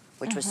topper,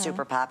 which was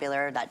super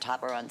popular, that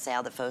topper on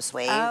sale, the faux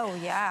suede. Oh,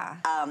 yeah.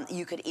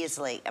 You could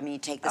easily, I mean, you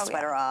take the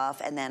sweater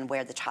off and then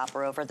wear the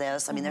topper over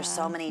this. I mean, there's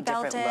so many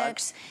different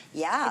looks.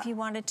 Yeah. If you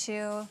wanted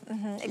to.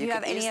 If you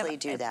have any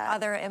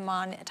other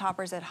Iman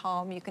toppers at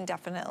home, you can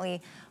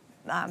definitely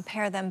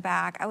pair them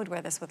back. I would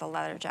wear this with a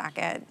leather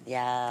jacket.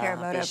 Yeah. Pair of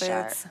moto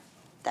boots.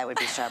 That would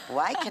be sharp.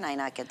 Why can I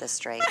not get this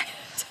straight?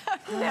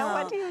 What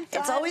have you done?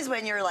 It's always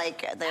when you're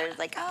like, they're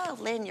like, oh,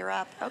 Lynn, you're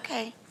up.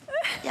 Okay.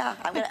 Yeah,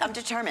 I'm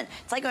determined.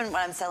 It's like when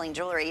I'm selling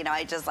jewelry, you know,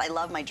 I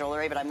love my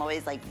jewelry, but I'm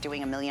always like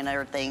doing a million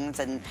other things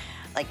and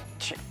like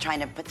trying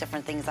to put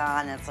different things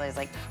on. And it's always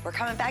like, we're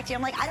coming back to you.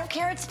 I'm like, I don't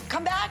care,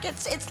 come back,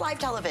 it's live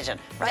television,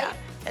 right?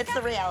 Yeah. It's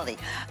the reality.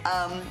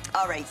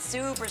 All right,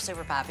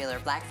 super popular.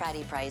 Black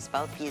Friday price,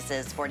 both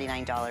pieces,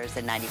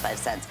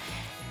 $49.95.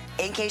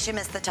 In case you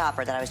missed the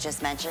topper that I was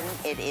just mentioning,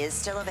 it is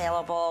still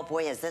available.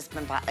 Boy, has this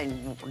been,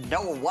 and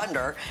no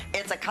wonder.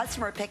 It's a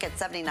customer pick at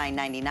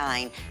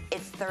 $79.99.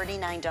 It's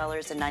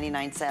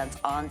 $39.99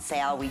 on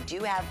sale. We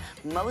do have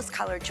most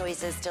color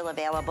choices still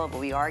available, but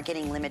we are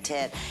getting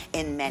limited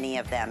in many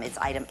of them. It's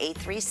item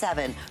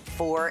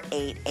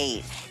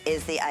 837488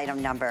 is the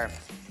item number.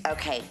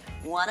 Okay,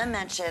 want to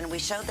mention, we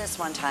showed this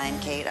one time,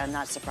 Kate, I'm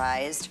not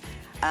surprised.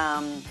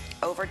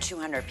 Over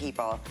 200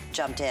 people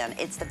jumped in.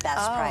 It's the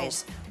best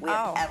price we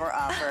have ever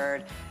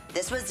offered.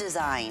 This was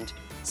designed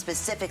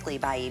specifically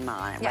by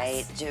Iman,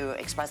 right? To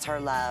express her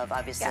love,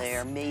 obviously, her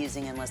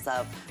amazing endless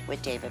love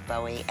with David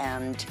Bowie.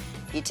 And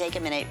you take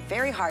a minute,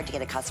 very hard to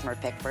get a customer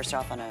pick, first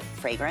off, on a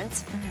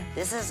fragrance.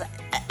 This is,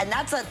 and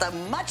that's at the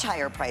much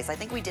higher price. I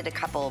think we did a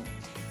couple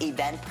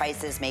event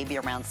prices, maybe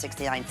around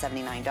 $69,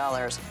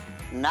 $79.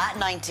 Not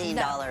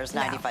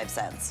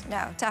 $19.95.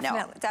 No,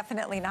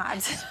 definitely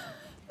not.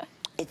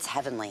 It's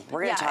heavenly.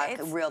 We're going to talk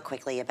real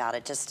quickly about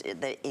it, just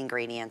the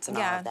ingredients and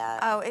all of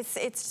that. Oh,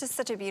 it's just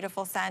such a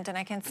beautiful scent, and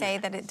I can say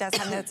that it does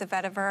have notes of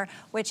vetiver,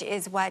 which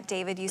is what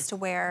David used to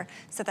wear.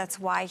 So that's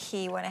why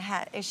she went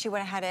ahead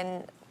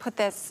and put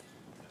this.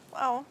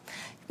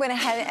 Went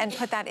ahead and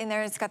put that in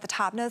there. It's got the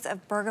top notes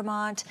of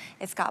bergamot.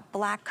 It's got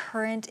black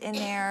currant in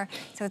there.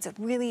 So it's a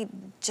really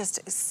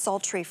just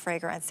sultry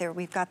fragrance there.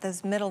 We've got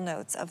those middle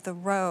notes of the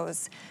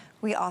rose.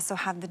 We also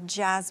have the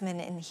jasmine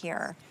in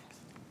here.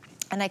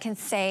 And I can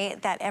say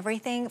that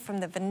everything from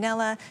the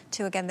vanilla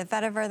to, again, the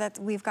vetiver that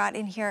we've got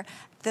in here,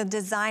 the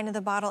design of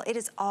the bottle, it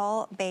is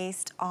all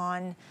based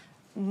on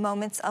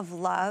moments of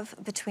love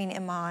between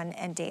Iman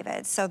and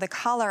David. So the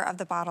color of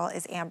the bottle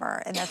is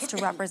amber, and that's to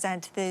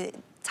represent the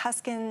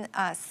Tuscan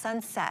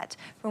sunset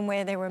from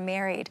where they were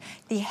married.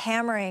 The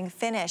hammering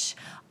finish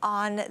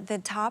on the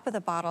top of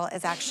the bottle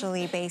is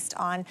actually based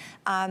on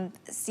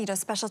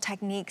special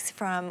techniques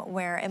from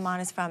where Iman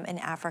is from in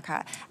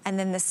Africa. And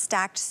then the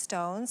stacked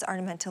stones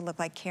are meant to look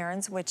like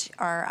cairns, which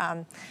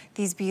are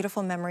these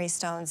beautiful memory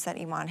stones that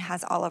Iman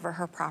has all over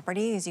her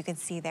property, as you can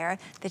see there,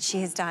 that she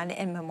has done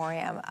in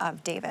memoriam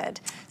of David.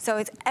 So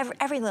it's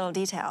every little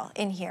detail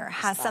in here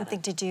has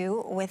something to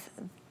do with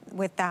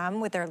them,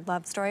 with their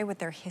love story, with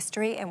their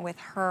history, and with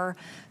her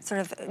sort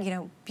of,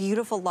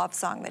 beautiful love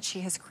song that she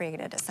has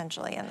created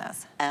essentially in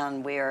this.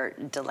 And we're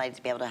delighted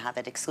to be able to have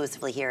it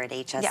exclusively here at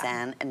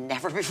HSN, and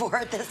never before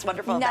at this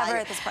wonderful value. Never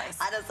at this price.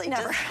 Honestly,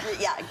 never.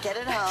 Just, get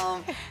it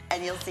home,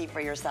 and you'll see for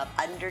yourself.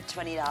 Under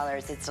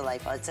 $20, it's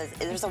delightful. It says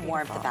there's a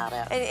warmth about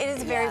it. It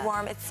is very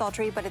warm. It's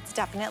sultry, but it's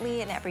definitely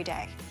an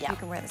everyday. You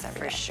can wear this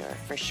every day.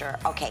 For sure.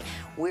 Okay,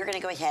 we're gonna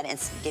go ahead and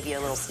give you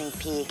a little sneak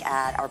peek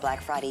at our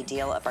Black Friday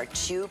deal of our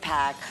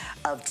 2-pack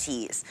of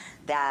teas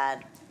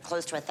that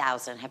close to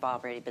 1,000 have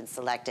already been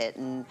selected,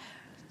 and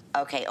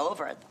okay,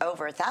 over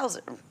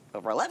 1,000,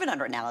 over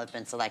 1,100 now have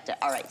been selected.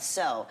 All right,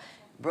 so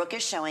Brooke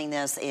is showing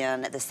this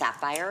in the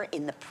sapphire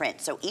in the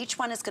print. So each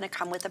one is going to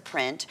come with a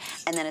print,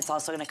 and then it's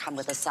also going to come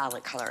with a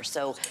solid color.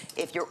 So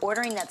if you're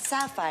ordering that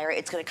sapphire,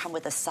 it's going to come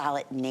with a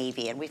solid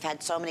navy. And we've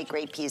had so many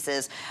great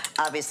pieces,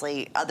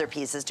 obviously other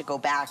pieces to go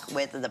back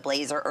with the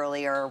blazer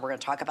earlier. We're going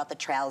to talk about the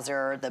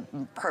trouser, the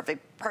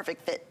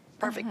perfect fit.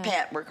 Perfect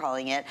pant, we're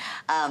calling it,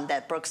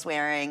 that Brooke's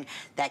wearing,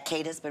 that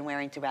Kate has been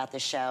wearing throughout the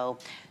show.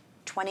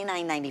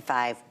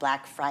 $29.95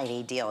 Black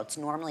Friday deal. It's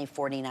normally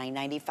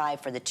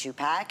 $49.95 for the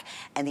 2-pack,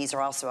 and these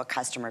are also a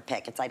customer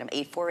pick. It's item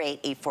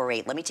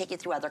 848848. Let me take you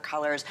through other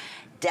colors.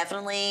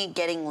 Definitely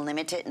getting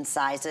limited in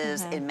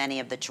sizes in many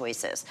of the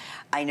choices.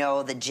 I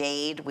know the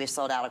jade, we've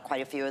sold out of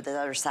quite a few of the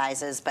other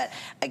sizes, but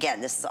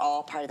again, this is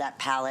all part of that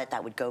palette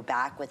that would go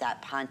back with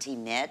that Ponte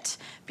knit.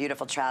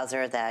 Beautiful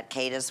trouser that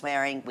Kate is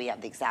wearing. We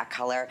have the exact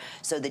color.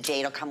 So the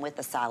jade will come with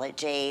the solid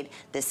jade.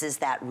 This is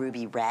that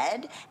ruby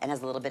red and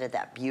has a little bit of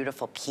that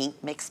beautiful pink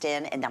mixed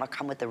in, and that'll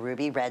come with the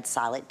ruby red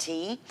solid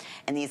tee.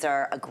 And these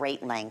are a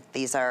great length.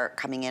 These are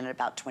coming in at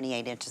about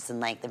 28 inches in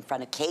length. In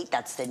front of Kate,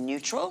 that's the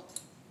neutral.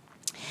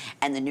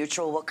 And the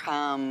neutral will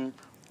come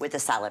with the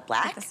solid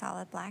black. With the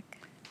solid black.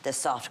 The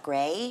soft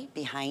gray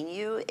behind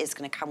you is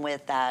going to come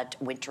with that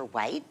winter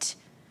white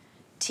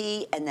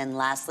tee. And then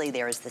lastly,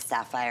 there is the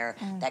sapphire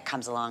that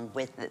comes along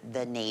with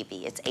the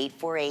navy. It's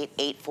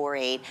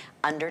 848848,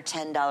 under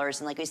 $10.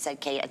 And like we said,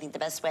 Kate, I think the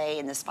best way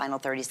in this final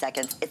 30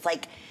 seconds, it's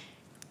like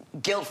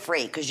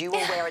guilt-free, because you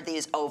will wear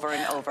these over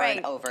and over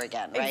and over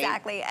again, right?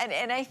 Exactly,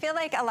 and I feel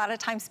like a lot of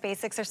times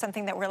basics are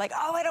something that we're like,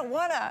 oh,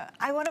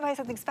 I want to buy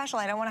something special.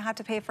 I don't want to have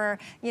to pay for,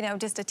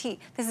 just a tee.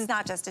 This is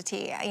not just a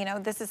tee.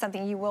 This is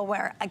something you will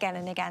wear again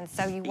and again.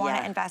 So you want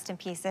to invest in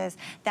pieces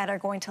that are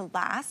going to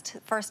last,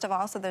 first of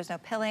all, so there's no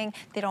pilling.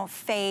 They don't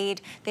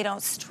fade. They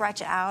don't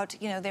stretch out.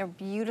 They're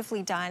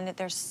beautifully done.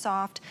 They're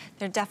soft.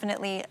 They're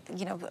definitely,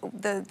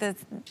 the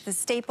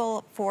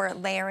staple for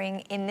layering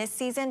in this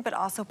season, but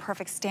also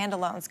perfect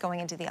standalones going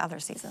into the other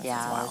seasons as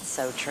well. That's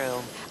so true.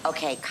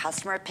 Okay,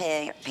 customer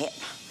pant.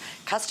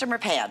 Customer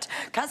pant.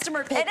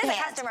 Customer pick pant. It is a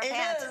customer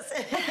pant.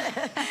 It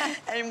is.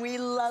 And we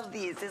love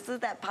these. This is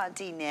that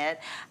Ponte knit,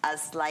 a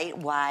slight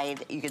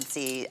wide, you can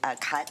see a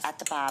cut at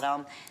the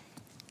bottom.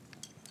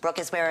 Brooke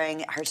is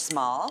wearing her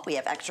small. We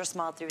have extra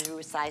small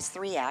through size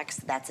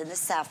 3X. That's in the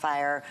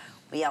sapphire.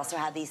 We also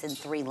have these in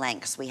 3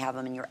 lengths. We have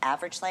them in your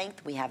average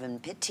length, we have them in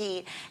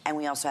petite, and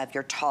we also have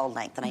your tall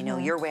length. And I know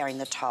you're wearing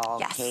the tall,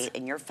 Yes. Kate,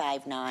 and you're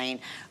 5'9".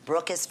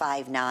 Brooke is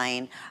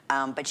 5'9",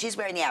 but she's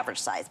wearing the average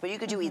size. But you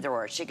could do either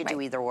or. She could do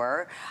either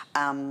or.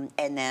 And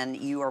then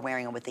you are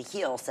wearing them with the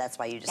heels, so that's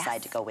why you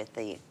decide to go with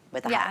the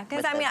yeah,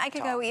 because I mean, I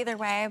could go either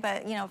way,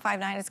 but you know,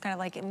 5'9" is kind of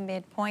like a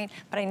midpoint,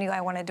 but I knew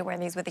I wanted to wear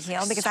these with a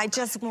heel because I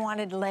just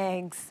wanted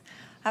legs.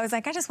 I was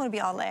like, I just want to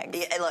be all legs.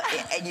 Yeah, look,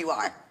 and you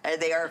are.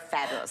 They are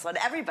fabulous. And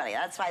everybody,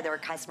 that's why they're a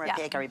customer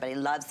pick. Everybody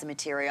loves the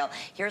material.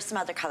 Here's some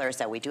other colors,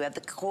 though. We do have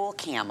the cool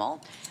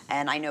camel,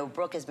 and I know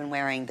Brooke has been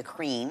wearing the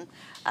cream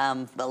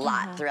a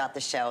lot throughout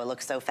the show. It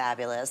looks so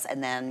fabulous.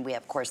 And then we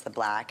have, of course, the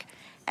black,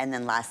 and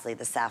then lastly,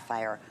 the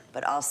sapphire,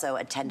 but also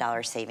a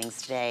 $10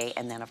 savings today.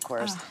 And then, of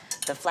course,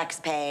 the flex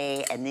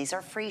pay, and these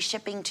are free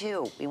shipping,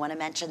 too. We want to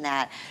mention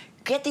that.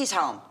 Get these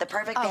home. The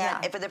perfect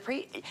band. For the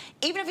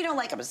even if you don't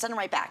like them, just send them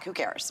right back. Who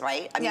cares,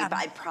 right? I mean, but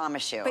I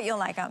promise you. But you'll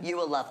like them. You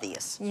will love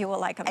these. You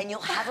will like them. And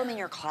you'll have them in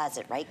your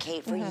closet, right,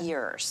 Kate, for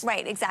years.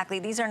 Right, exactly.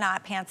 These are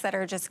not pants that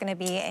are just going to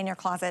be in your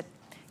closet,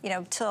 you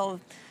know, till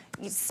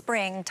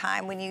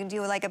springtime when you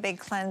do like a big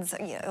cleanse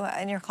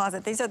in your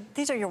closet. These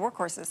are your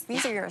workhorses.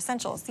 These are your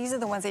essentials. These are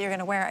the ones that you're going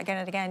to wear again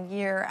and again,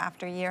 year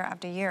after year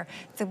after year.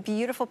 It's a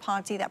beautiful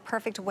ponte, that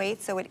perfect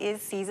weight, so it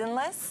is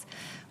seasonless.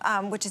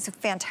 Which is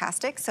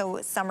fantastic.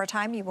 So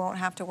summertime, you won't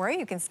have to worry.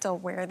 You can still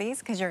wear these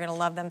because you're gonna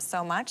love them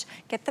so much.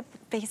 Get the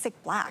basic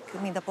black.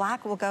 I mean, the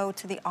black will go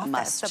to the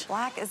office. The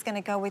black is gonna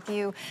go with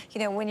you,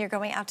 you know, when you're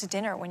going out to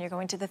dinner, when you're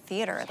going to the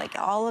theater, like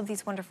all of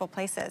these wonderful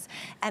places.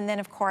 And then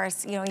of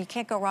course, you know, you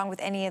can't go wrong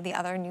with any of the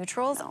other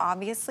neutrals,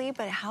 obviously,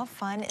 but how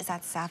fun is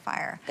that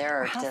sapphire?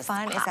 They're how just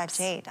fun is that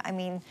jade? I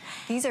mean,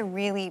 these are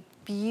really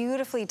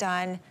beautifully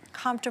done,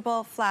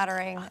 comfortable,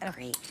 flattering.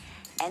 Great.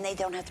 And they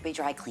don't have to be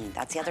dry cleaned.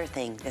 That's the other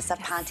thing. There's a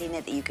ponte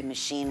knit that you can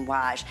machine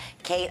wash.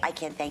 Kate, I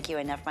can't thank you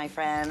enough, my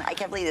friend. I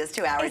can't believe this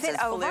 2 hours just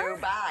flew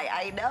by.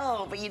 I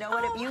know, but you know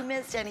what? If you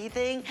missed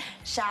anything,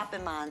 shop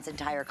Iman's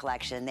entire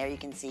collection. There you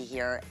can see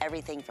here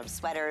everything from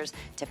sweaters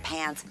to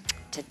pants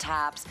to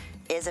tops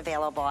is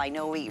available. I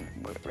know we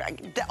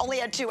only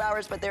had 2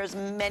 hours, but there's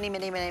many,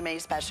 many, many, many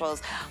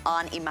specials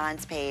on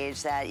Iman's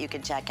page that you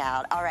can check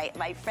out. All right,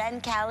 my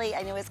friend Callie,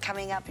 I know is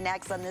coming up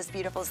next on this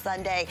beautiful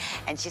Sunday,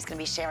 and she's gonna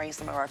be sharing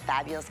some of our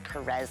fabulous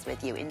Korez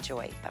with you.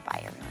 Enjoy.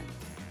 Bye-bye,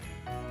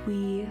 everyone.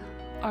 We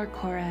are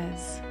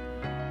Korez.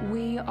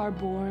 We are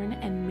born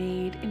and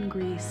made in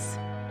Greece.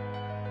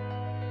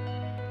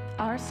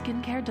 Our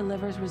skincare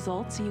delivers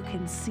results you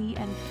can see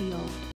and feel.